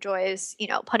someone who enjoys,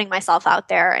 putting myself out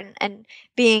there and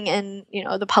being in,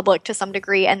 the public to some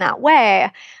degree in that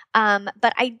way.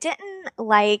 But I didn't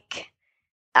like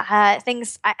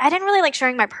things. I didn't really like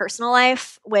sharing my personal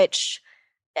life, which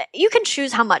you can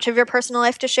choose how much of your personal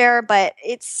life to share, but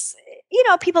it's,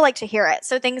 people like to hear it.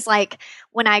 So things like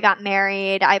when I got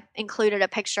married, I included a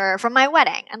picture from my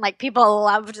wedding and like people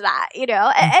loved that,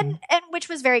 and which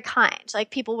was very kind. Like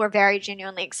people were very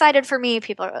genuinely excited for me.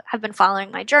 People have been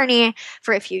following my journey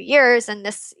for a few years. And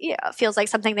this feels like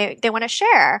something they want to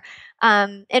share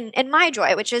in my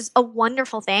joy, which is a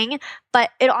wonderful thing.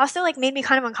 But it also like made me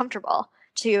kind of uncomfortable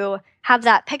to have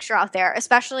that picture out there,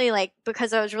 especially like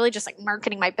because I was really just like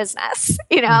marketing my business,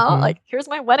 like here's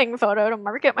my wedding photo to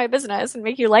market my business and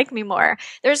make you like me more.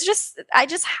 I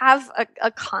just have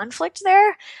a conflict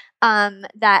there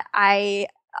that I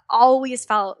always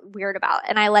felt weird about.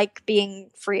 And I like being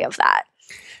free of that.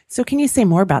 So can you say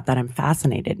more about that? I'm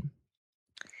fascinated.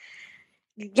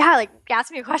 Yeah, like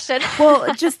ask me a question.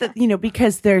 Well, just that,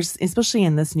 because there's, especially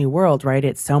in this new world, right?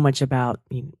 It's so much about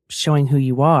showing who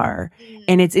you are.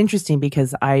 And it's interesting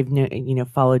because I've,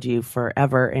 followed you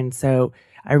forever. And so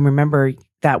I remember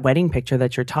that wedding picture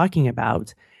that you're talking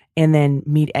about. And then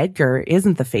Meet Edgar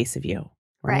isn't the face of you,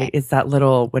 right? It's that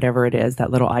little, whatever it is,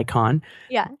 that little icon.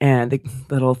 Yeah. And the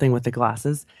little thing with the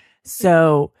glasses.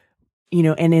 So,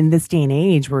 and in this day and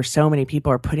age where so many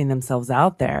people are putting themselves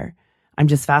out there, I'm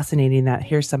just fascinated that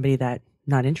here's somebody that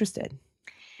not interested.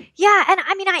 Yeah. And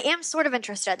I mean, I am sort of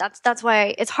interested. That's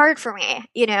why it's hard for me,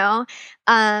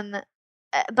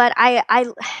 but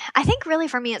I think really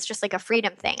for me, it's just like a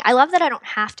freedom thing. I love that I don't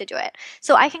have to do it.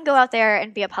 So I can go out there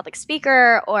and be a public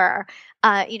speaker or,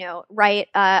 write,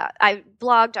 I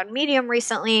blogged on Medium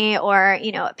recently or,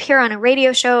 appear on a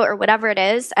radio show or whatever it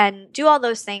is and do all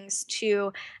those things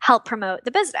to help promote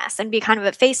the business and be kind of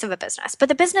a face of a business. But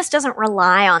the business doesn't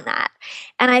rely on that.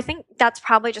 And I think that's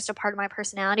probably just a part of my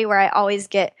personality where I always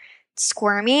get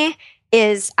squirmy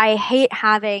is I hate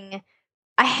having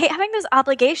those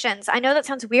obligations. I know that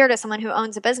sounds weird as someone who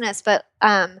owns a business, but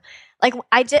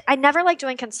I never liked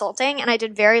doing consulting and I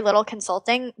did very little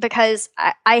consulting because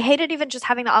I hated even just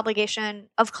having the obligation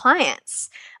of clients.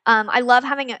 I love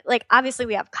having obviously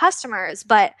we have customers,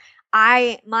 but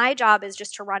my job is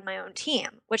just to run my own team,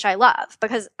 which I love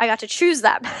because I got to choose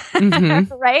them,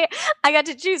 right? I got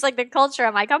to choose like the culture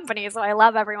of my company. So I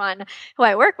love everyone who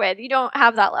I work with. You don't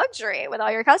have that luxury with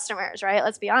all your customers, right?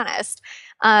 Let's be honest.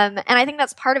 And I think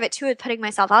that's part of it too, with putting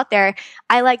myself out there.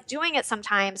 I like doing it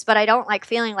sometimes, but I don't like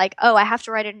feeling like, oh, I have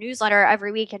to write a newsletter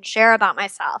every week and share about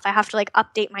myself. I have to like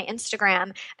update my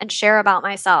Instagram and share about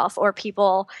myself or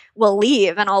people will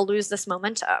leave and I'll lose this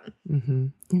momentum. Mm-hmm.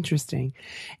 Interesting.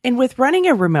 And with running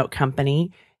a remote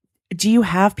company, do you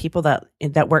have people that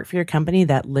work for your company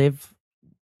that live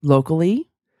locally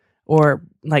or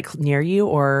like near you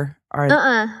or are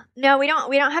No, we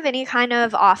don't have any kind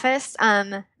of office.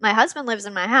 My husband lives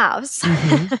in my house.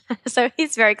 So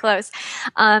he's very close.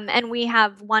 And we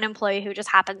have one employee who just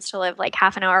happens to live like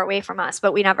half an hour away from us,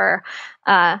 but we never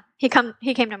he came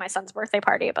to my son's birthday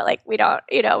party, but like we don't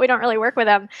really work with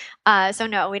him. So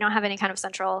no, we don't have any kind of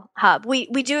central hub. We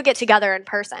do get together in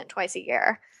person twice a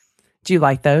year. Do you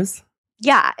like those?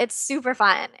 Yeah, it's super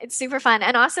fun.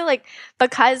 And also like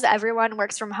because everyone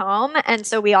works from home and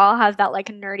so we all have that like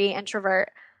nerdy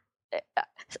introvert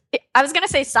I was going to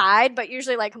say side, but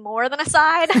usually like more than a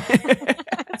side.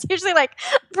 It's usually like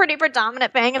pretty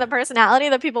predominant thing in the personality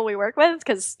of the people we work with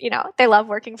because, they love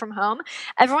working from home.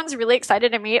 Everyone's really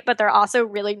excited to meet, but they're also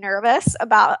really nervous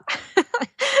about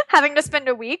having to spend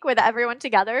a week with everyone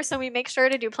together. So we make sure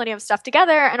to do plenty of stuff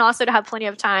together and also to have plenty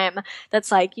of time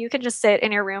that's like you can just sit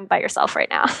in your room by yourself right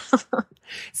now.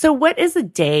 So what is a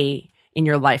day in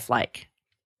your life like?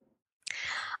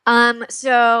 Well,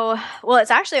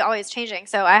 it's actually always changing.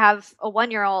 So I have a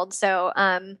 1-year-old. So,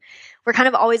 we're kind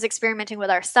of always experimenting with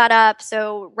our setup.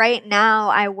 So right now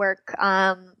I work,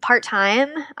 part-time.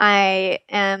 I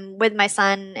am with my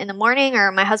son in the morning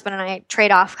or my husband and I trade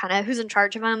off kind of who's in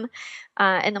charge of him,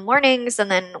 in the mornings.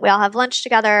 And then we all have lunch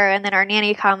together. And then our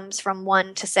nanny comes from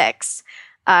 1 to 6.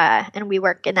 And we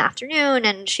work in the afternoon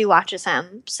and she watches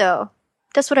him. So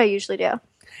that's what I usually do.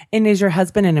 And is your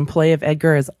husband an employee of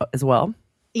Edgar as well?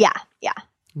 Yeah. Yeah.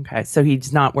 Okay. So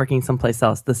he's not working someplace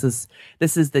else. This is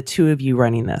the two of you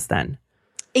running this then.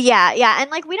 Yeah. Yeah.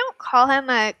 And like, we don't call him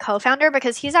a co-founder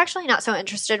because he's actually not so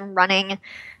interested in running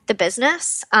the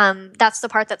business. That's the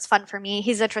part that's fun for me.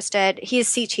 He's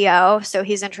CTO. So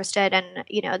he's interested in,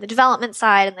 the development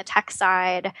side and the tech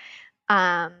side.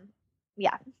 Yeah.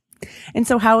 And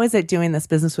so how is it doing this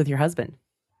business with your husband?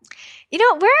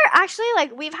 We're actually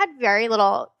we've had very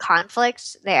little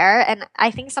conflict there. And I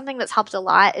think something that's helped a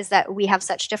lot is that we have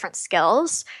such different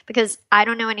skills because I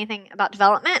don't know anything about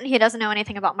development and he doesn't know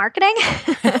anything about marketing.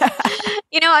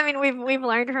 We've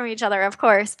learned from each other, of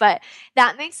course, but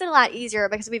that makes it a lot easier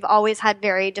because we've always had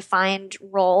very defined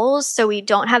roles. So we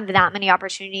don't have that many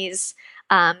opportunities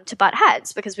to butt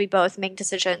heads because we both make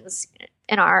decisions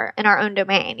in our own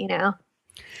domain,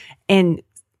 And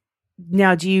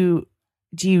now do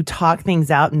you talk things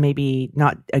out and maybe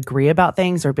not agree about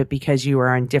things, but because you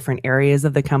are in different areas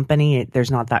of the company,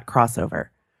 there's not that crossover?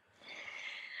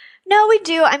 No, we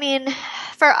do.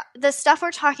 For the stuff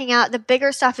we're talking out, the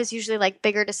bigger stuff is usually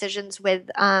bigger decisions with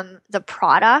the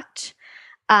product.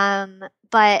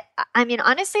 But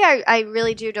honestly, I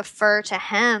really do defer to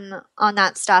him on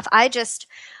that stuff.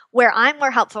 Where I'm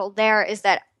more helpful there is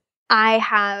that I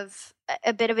have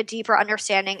a bit of a deeper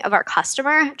understanding of our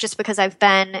customer just because I've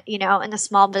been, in the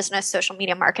small business social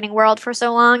media marketing world for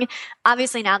so long.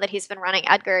 Obviously, now that he's been running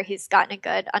Edgar, he's gotten a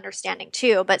good understanding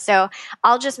too. But so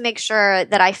I'll just make sure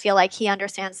that I feel like he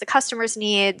understands the customer's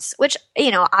needs, which,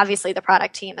 obviously the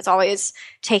product team is always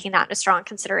taking that into strong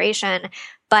consideration.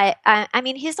 But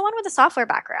he's the one with the software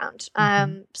background.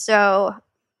 So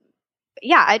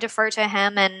yeah, I defer to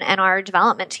him and our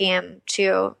development team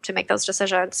to make those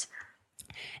decisions.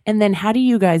 And then how do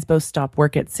you guys both stop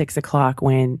work at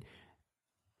 6:00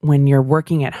 when you're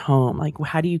working at home?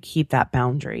 How do you keep that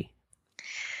boundary?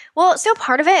 Well, so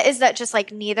part of it is that just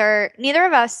neither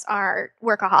of us are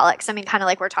workaholics. Kind of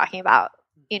like we're talking about,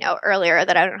 earlier,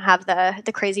 that I don't have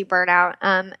the crazy burnout.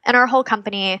 And our whole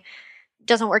company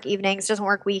doesn't work evenings, doesn't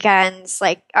work weekends.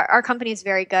 Our company is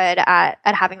very good at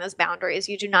having those boundaries.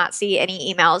 You do not see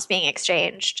any emails being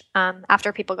exchanged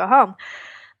after people go home.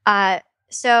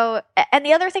 So, and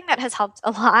the other thing that has helped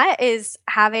a lot is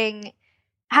having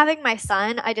my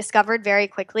son. I discovered very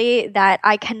quickly that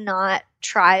I cannot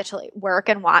try to work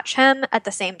and watch him at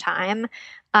the same time,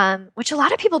 which a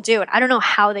lot of people do. And I don't know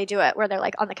how they do it, where they're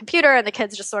on the computer and the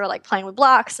kid's just sort of playing with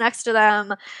blocks next to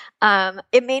them.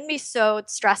 It made me so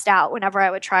stressed out whenever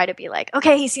I would try to be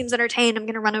okay, he seems entertained. I'm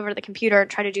going to run over to the computer and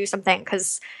try to do something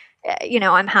because,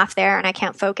 I'm half there and I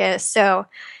can't focus. So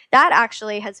that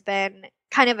actually has been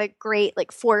kind of a great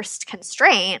forced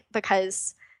constraint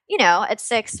because at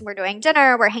 6 we're doing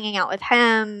dinner, we're hanging out with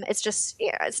him. It's just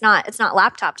it's not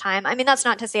laptop time. That's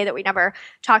not to say that we never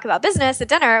talk about business at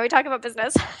dinner. We talk about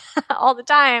business all the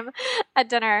time at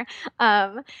dinner.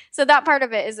 So that part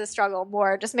of it is a struggle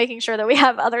more, just making sure that we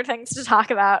have other things to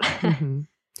talk about. Mm-hmm.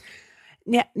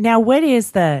 Now what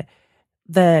is the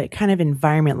kind of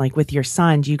environment with your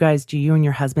son? Do you and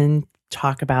your husband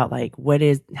talk about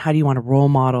how do you want to role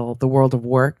model the world of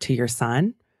work to your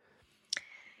son?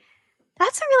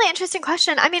 That's a really interesting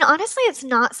question. Honestly, it's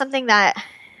not something that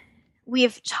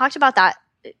we've talked about that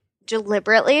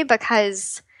deliberately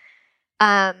because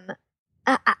I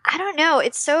don't know.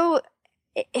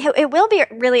 It will be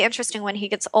really interesting when he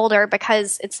gets older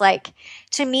because it's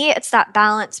to me, it's that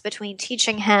balance between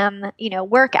teaching him,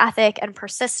 work ethic and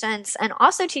persistence, and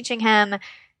also teaching him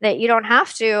that you don't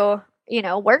have to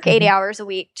work 80 hours a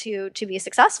week to be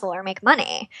successful or make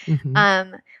money,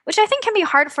 which I think can be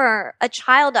hard for a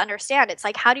child to understand. It's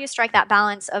how do you strike that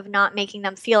balance of not making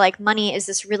them feel like money is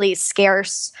this really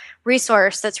scarce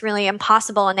resource that's really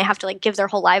impossible and they have to give their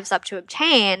whole lives up to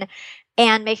obtain,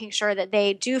 and making sure that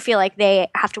they do feel like they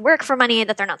have to work for money,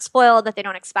 that they're not spoiled, that they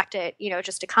don't expect it,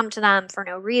 just to come to them for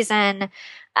no reason.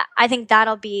 I think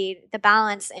that'll be the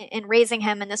balance in raising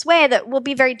him in this way that will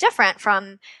be very different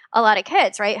from a lot of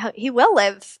kids, right? He will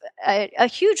live a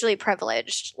hugely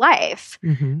privileged life.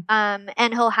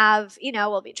 And he'll have,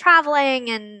 we'll be traveling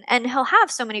and he'll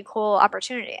have so many cool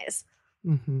opportunities.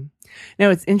 No,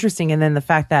 it's interesting. And then the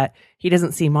fact that he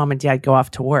doesn't see mom and dad go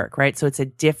off to work, right? So it's a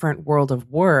different world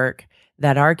of work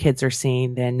that our kids are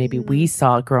seeing than maybe we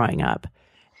saw growing up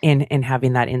and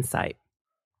having that insight.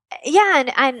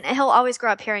 Yeah, and he'll always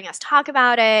grow up hearing us talk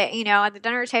about it, at the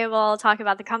dinner table, talk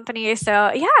about the company.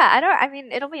 So yeah,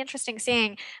 it'll be interesting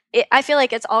seeing it. I feel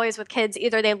like it's always with kids,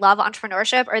 either they love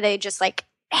entrepreneurship or they just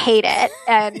hate it.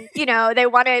 And, they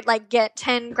want to get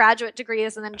 10 graduate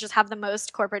degrees and then just have the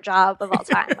most corporate job of all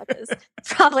time, which is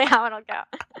probably how it'll go.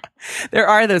 There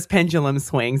are those pendulum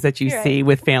swings that you see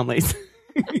with families.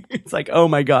 It's like, oh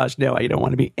my gosh, no, I don't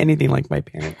want to be anything like my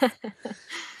parents.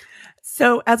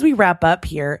 So as we wrap up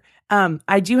here,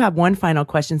 I do have one final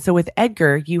question. So with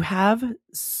Edgar, you have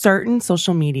certain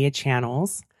social media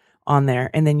channels on there,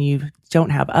 and then you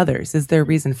don't have others. Is there a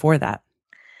reason for that?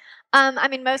 I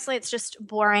mean, mostly it's just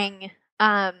boring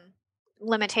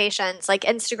limitations. Like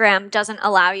Instagram doesn't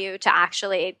allow you to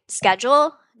actually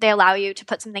schedule. They allow you to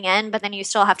put something in, but then you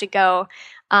still have to go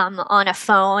on a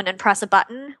phone and press a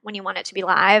button when you want it to be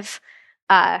live.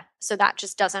 So that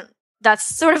just doesn't, that's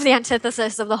sort of the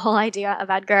antithesis of the whole idea of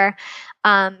Edgar.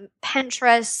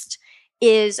 Pinterest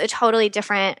is a totally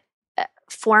different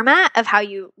format of how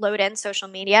you load in social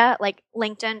media. Like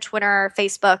LinkedIn, Twitter,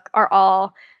 Facebook are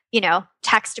all,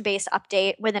 text-based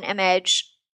update with an image,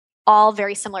 all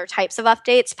very similar types of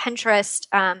updates. Pinterest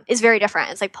is very different.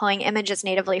 It's like pulling images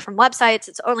natively from websites.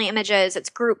 It's only images. It's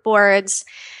group boards.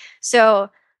 So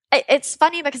it's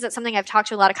funny because it's something I've talked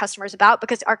to a lot of customers about,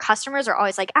 because our customers are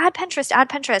always like, add Pinterest, add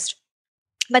Pinterest.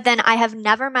 But then I have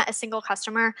never met a single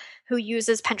customer who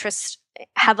uses Pinterest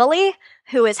heavily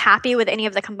who is happy with any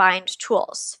of the combined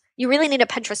tools. You really need a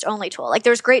Pinterest only tool. Like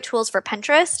there's great tools for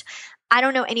Pinterest. I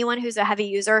don't know anyone who's a heavy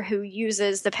user who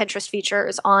uses the Pinterest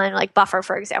features on like Buffer,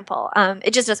 for example.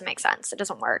 It just doesn't make sense. It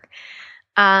doesn't work.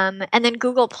 And then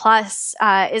Google Plus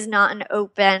is not an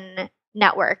open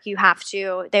network.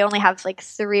 They only have like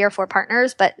 3 or 4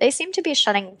 partners, but they seem to be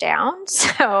shutting down.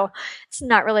 So it's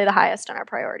not really the highest on our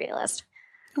priority list.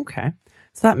 Okay.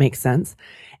 So that makes sense.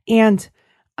 And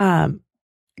do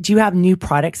you have new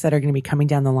products that are going to be coming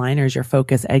down the line, or is your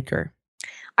focus Edgar?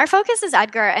 Our focus is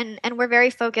Edgar, and we're very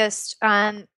focused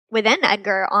within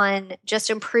Edgar on just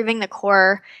improving the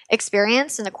core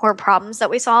experience and the core problems that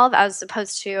we solve, as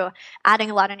opposed to adding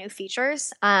a lot of new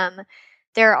features.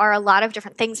 There are a lot of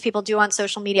different things people do on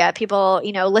social media. People,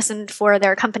 listen for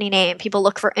their company name. People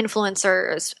look for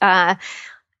influencers.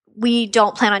 We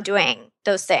don't plan on doing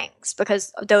those things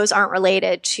because those aren't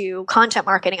related to content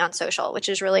marketing on social, which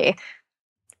is really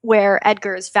where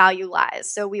Edgar's value lies.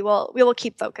 So we will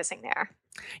keep focusing there.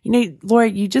 Laura,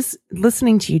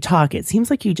 listening to you talk, it seems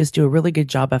like you just do a really good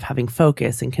job of having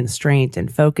focus and constraint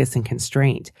and focus and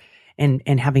constraint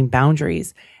and having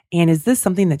boundaries. And is this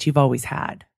something that you've always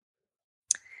had?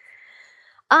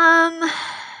 I'm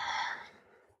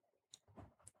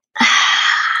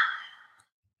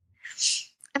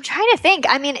trying to think.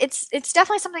 I mean, it's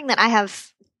definitely something that I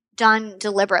have done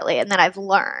deliberately and that I've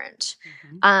learned,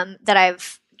 that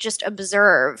I've just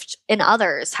observed in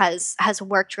others has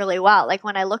worked really well. Like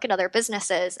when I look at other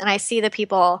businesses and I see the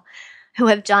people who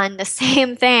have done the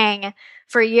same thing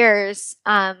for years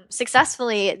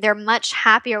successfully, they're much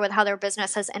happier with how their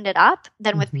business has ended up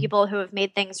than with people who have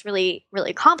made things really,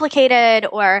 really complicated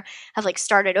or have like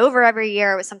started over every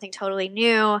year with something totally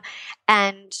new.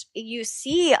 And you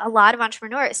see a lot of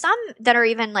entrepreneurs, some that are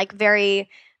even like very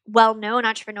well-known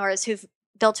entrepreneurs who've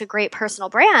built a great personal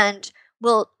brand,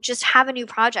 will just have a new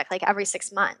project like every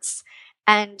 6 months.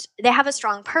 And they have a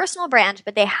strong personal brand,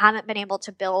 but they haven't been able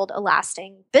to build a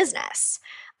lasting business.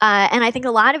 And I think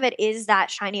a lot of it is that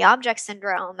shiny object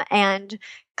syndrome and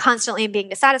constantly being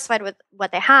dissatisfied with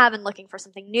what they have and looking for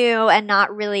something new and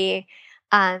not really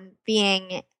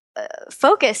being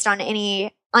focused on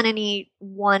any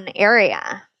one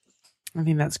area. I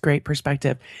think that's great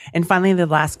perspective. And finally, the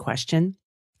last question.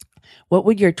 What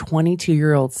would your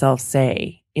 22-year-old self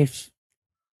say if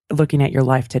looking at your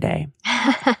life today?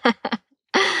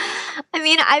 I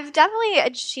mean, I've definitely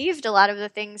achieved a lot of the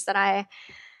things that I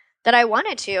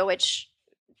wanted to, which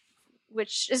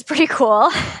is pretty cool.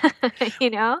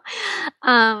 A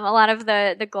lot of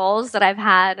the goals that I've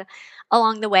had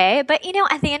along the way. But,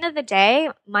 at the end of the day,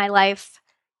 my life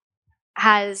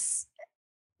has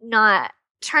not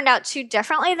turned out too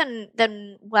differently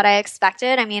than what I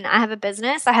expected. I mean, I have a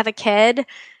business, I have a kid.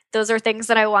 Those are things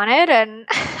that I wanted, and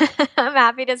I'm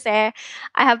happy to say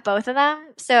I have both of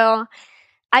them. So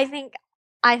I think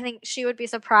she would be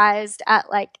surprised at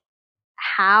like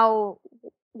how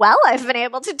well I've been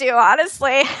able to do,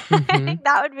 honestly. I think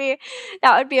that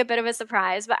would be a bit of a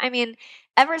surprise. But I mean,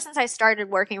 ever since I started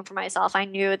working for myself, I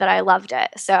knew that I loved it.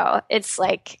 So it's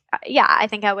like, I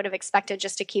think I would have expected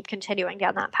just to keep continuing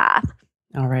down that path.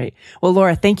 All right. Well,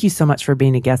 Laura, thank you so much for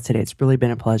being a guest today. It's really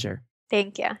been a pleasure.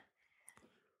 Thank you.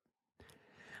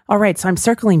 All right. So I'm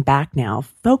circling back now.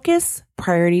 Focus,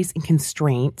 priorities, and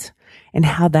constraint, and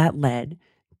how that led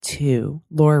to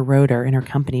Laura Roeder and her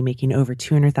company making over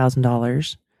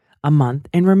 $200,000 a month.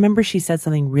 And remember, she said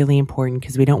something really important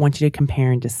because we don't want you to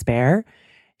compare and despair.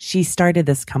 she started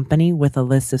this company with a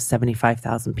list of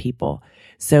 75,000 people.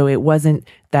 So it wasn't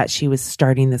that she was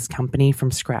starting this company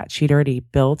from scratch. She'd already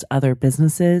built other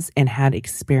businesses and had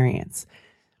experience.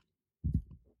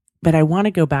 But I want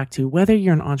to go back to whether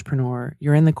you're an entrepreneur,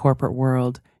 you're in the corporate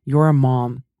world, you're a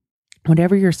mom,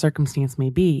 whatever your circumstance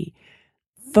may be,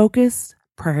 focus,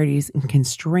 priorities, and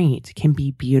constraint can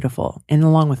be beautiful, and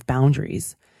along with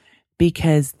boundaries,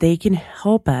 because they can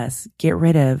help us get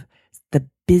rid of the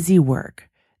busy work,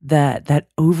 that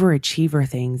overachiever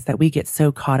things that we get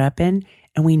so caught up in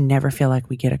and we never feel like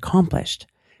we get accomplished,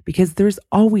 because there's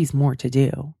always more to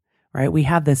do, right? We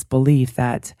have this belief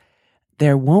that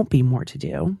there won't be more to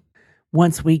do.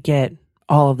 Once we get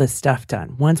all of this stuff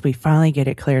done, once we finally get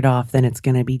it cleared off, then it's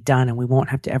going to be done and we won't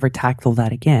have to ever tackle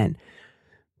that again.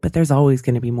 But there's always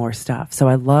going to be more stuff. So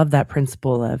I love that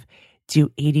principle of do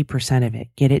 80% of it,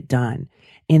 get it done.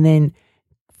 And then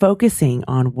focusing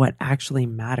on what actually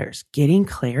matters, getting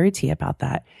clarity about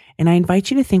that. And I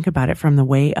invite you to think about it from the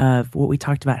way of what we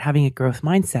talked about, having a growth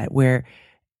mindset, where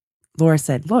Laura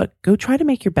said, look, go try to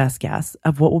make your best guess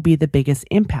of what will be the biggest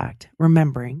impact,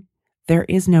 remembering there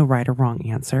is no right or wrong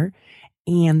answer.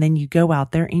 And then you go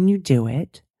out there and you do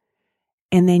it,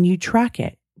 and then you track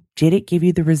it. Did it give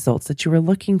you the results that you were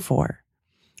looking for?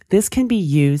 This can be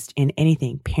used in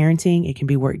anything, parenting. It can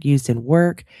be used in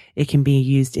work. It can be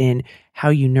used in how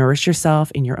you nourish yourself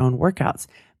in your own workouts.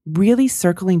 Really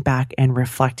circling back and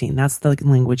reflecting. That's the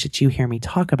language that you hear me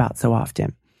talk about so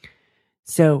often.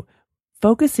 So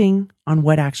focusing on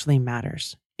what actually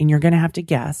matters. And you're going to have to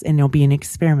guess, and it'll be an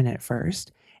experiment at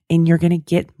first. And you're going to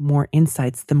get more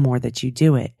insights the more that you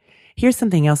do it. Here's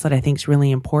something else that I think is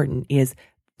really important is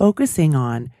focusing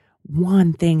on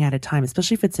one thing at a time,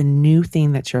 especially if it's a new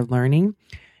thing that you're learning.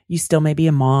 You still may be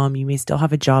a mom, you may still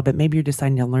have a job, but maybe you're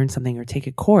deciding to learn something or take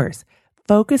a course.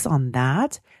 Focus on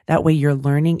that. That way your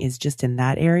learning is just in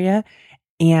that area.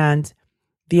 And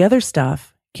the other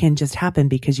stuff can just happen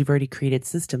because you've already created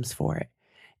systems for it.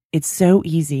 It's so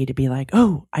easy to be like,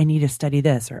 oh, I need to study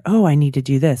this, or oh, I need to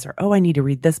do this, or oh, I need to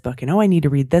read this book, and oh, I need to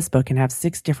read this book, and have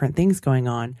 6 different things going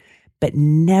on, but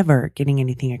never getting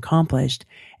anything accomplished.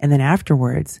 And then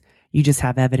afterwards, you just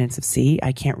have evidence of, see,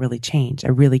 I can't really change. I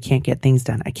really can't get things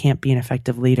done. I can't be an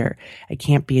effective leader. I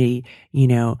can't be,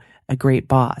 a great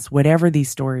boss, whatever these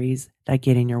stories that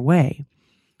get in your way.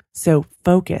 So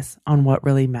focus on what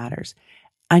really matters.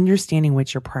 Understanding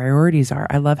what your priorities are.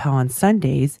 I love how on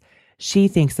Sundays, she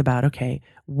thinks about, okay,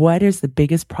 what is the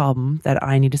biggest problem that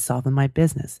I need to solve in my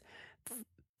business?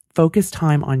 Focus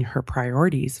time on her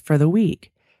priorities for the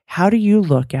week. How do you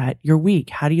look at your week?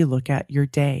 How do you look at your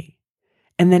day?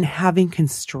 And then having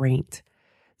constraint.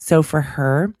 So for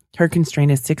her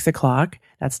constraint is 6:00.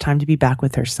 That's time to be back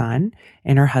with her son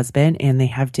and her husband, and they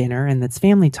have dinner, and that's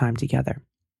family time together.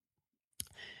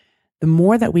 The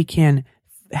more that we can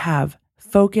have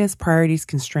focus, priorities,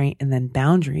 constraint, and then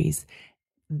boundaries,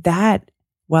 that,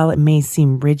 while it may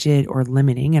seem rigid or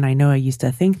limiting, and I know I used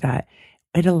to think that,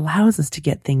 it allows us to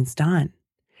get things done.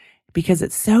 Because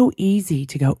it's so easy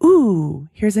to go, ooh,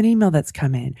 here's an email that's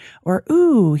come in, or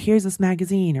ooh, here's this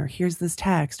magazine, or here's this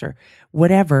text, or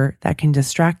whatever that can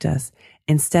distract us,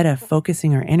 instead of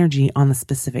focusing our energy on the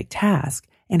specific task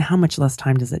and how much less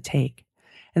time does it take.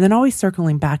 And then always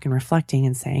circling back and reflecting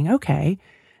and saying, okay,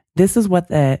 this is what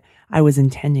I was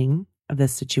intending of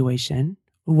this situation.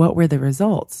 What were the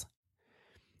results?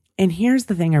 And here's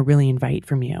the thing I really invite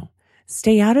from you.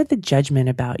 Stay out of the judgment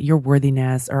about your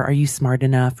worthiness, or are you smart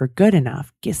enough or good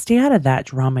enough? Stay out of that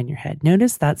drama in your head.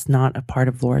 Notice that's not a part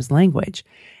of Laura's language.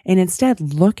 And instead,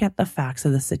 look at the facts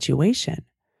of the situation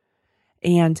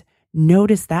and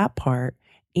notice that part.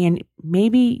 And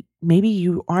maybe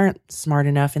you aren't smart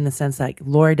enough in the sense like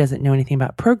Laura doesn't know anything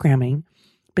about programming,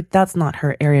 but that's not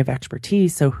her area of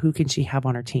expertise. So who can she have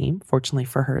on her team? Fortunately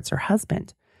for her, it's her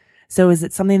husband. So is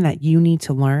it something that you need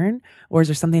to learn, or is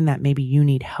there something that maybe you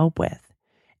need help with?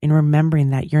 And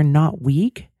remembering that you're not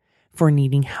weak for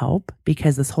needing help,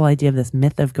 because this whole idea of this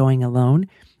myth of going alone,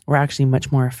 we're actually much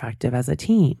more effective as a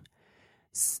team.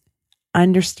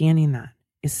 Understanding that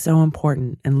is so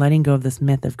important, and letting go of this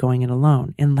myth of going it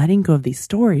alone, and letting go of these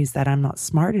stories that I'm not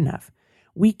smart enough.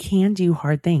 We can do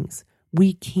hard things.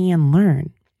 We can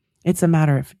learn. It's a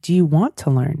matter of, do you want to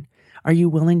learn? Are you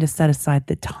willing to set aside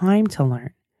the time to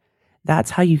learn?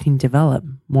 That's how you can develop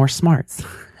more smarts.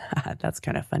 That's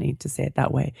kind of funny to say it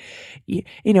that way. You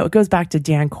know, it goes back to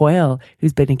Dan Coyle,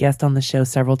 who's been a guest on the show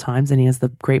several times, and he has the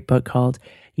great book called,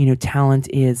 Talent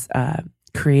is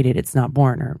created, it's not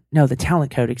born, or no, the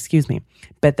Talent Code, excuse me.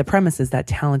 But the premise is that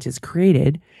talent is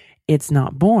created, it's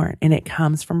not born, and it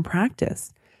comes from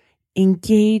practice.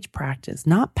 Engage practice,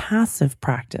 not passive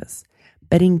practice,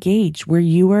 but engage where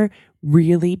you are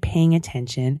really paying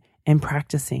attention and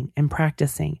practicing and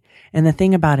practicing. And the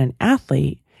thing about an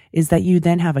athlete is that you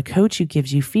then have a coach who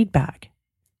gives you feedback,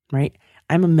 right?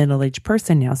 I'm a middle-aged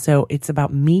person now, so it's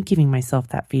about me giving myself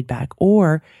that feedback,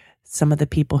 or some of the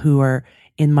people who are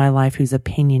in my life whose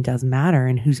opinion does matter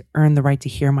and who's earned the right to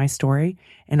hear my story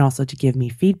and also to give me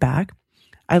feedback.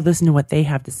 I listen to what they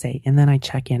have to say, and then I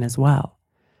check in as well.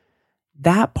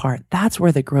 That part, that's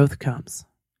where the growth comes.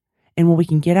 And when we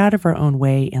can get out of our own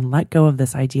way and let go of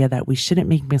this idea that we shouldn't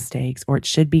make mistakes or it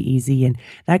should be easy. And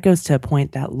that goes to a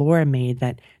point that Laura made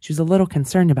that she was a little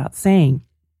concerned about saying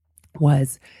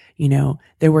was,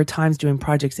 there were times doing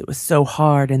projects it was so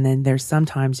hard. And then there's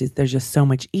just so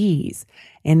much ease.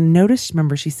 And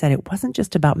remember, she said it wasn't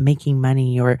just about making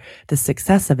money or the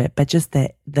success of it, but just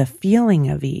the feeling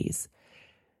of ease.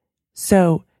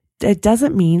 So it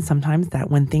doesn't mean sometimes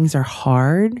that when things are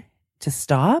hard to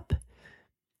stop.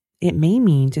 It may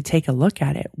mean to take a look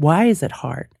at it. Why is it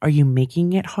hard? Are you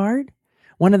making it hard?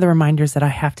 One of the reminders that I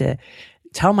have to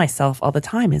tell myself all the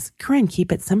time is, Corinne,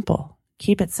 keep it simple.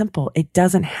 Keep it simple. It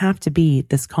doesn't have to be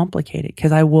this complicated,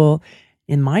 because I will,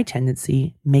 in my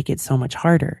tendency, make it so much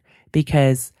harder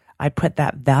because I put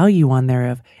that value on there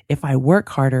of if I work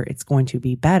harder, it's going to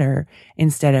be better,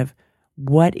 instead of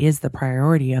what is the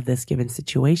priority of this given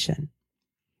situation.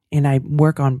 And I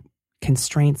work on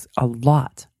constraints a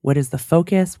lot. What is the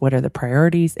focus? What are the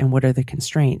priorities? And what are the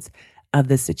constraints of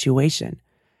this situation?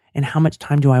 And how much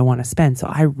time do I want to spend? So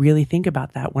I really think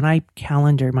about that. When I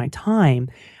calendar my time,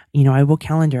 I will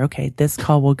calendar, okay, this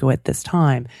call will go at this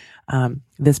time.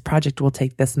 This project will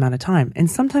take this amount of time. And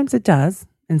sometimes it does,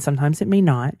 and sometimes it may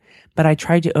not. But I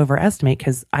try to overestimate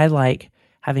because I like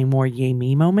having more yay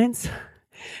me moments.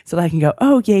 So that I can go,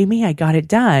 oh, yay me, I got it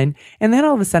done. And then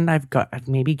all of a sudden I've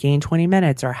maybe gained 20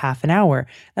 minutes or half an hour.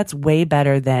 That's way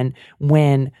better than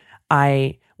when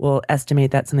I will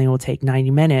estimate that something will take 90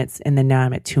 minutes and then now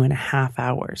I'm at 2.5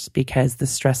 hours because the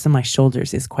stress on my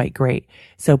shoulders is quite great.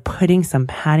 So putting some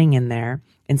padding in there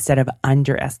instead of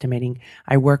underestimating,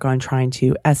 I work on trying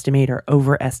to estimate or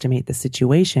overestimate the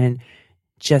situation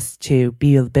just to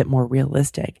be a bit more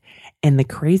realistic. And the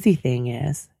crazy thing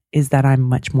is that I'm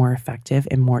much more effective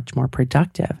and much more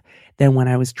productive than when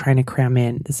I was trying to cram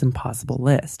in this impossible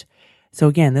list. So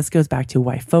again, this goes back to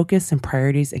why focus and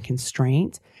priorities and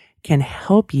constraint can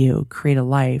help you create a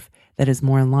life that is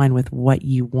more in line with what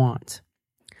you want.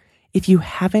 If you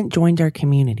haven't joined our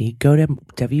community, go to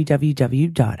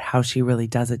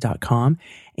www.howshereallydoesit.com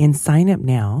and sign up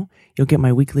now. You'll get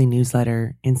my weekly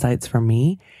newsletter, Insights from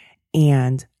Me.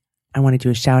 And I want to do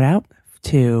a shout out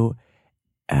to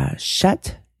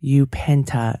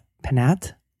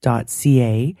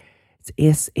shutupneat.ca.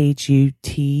 It's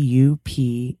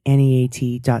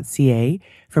shutupneat.ca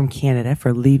from Canada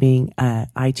for leaving an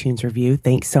iTunes review.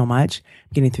 Thanks so much. I'm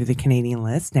getting through the Canadian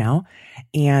list now.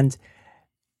 And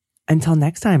until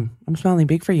next time, I'm smiling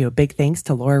big for you. A big thanks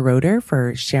to Laura Roeder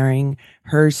for sharing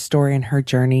her story and her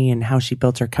journey and how she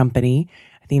built her company.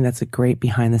 I think that's a great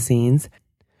behind the scenes.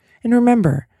 And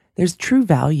remember, there's true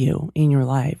value in your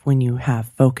life when you have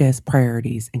focus,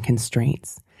 priorities, and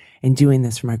constraints. And doing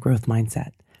this from a growth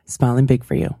mindset. Smiling big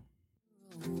for you.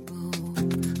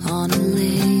 On a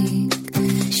lake,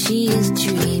 she is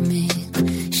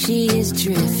dreaming, she is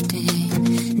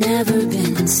drifting, never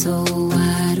been so wild.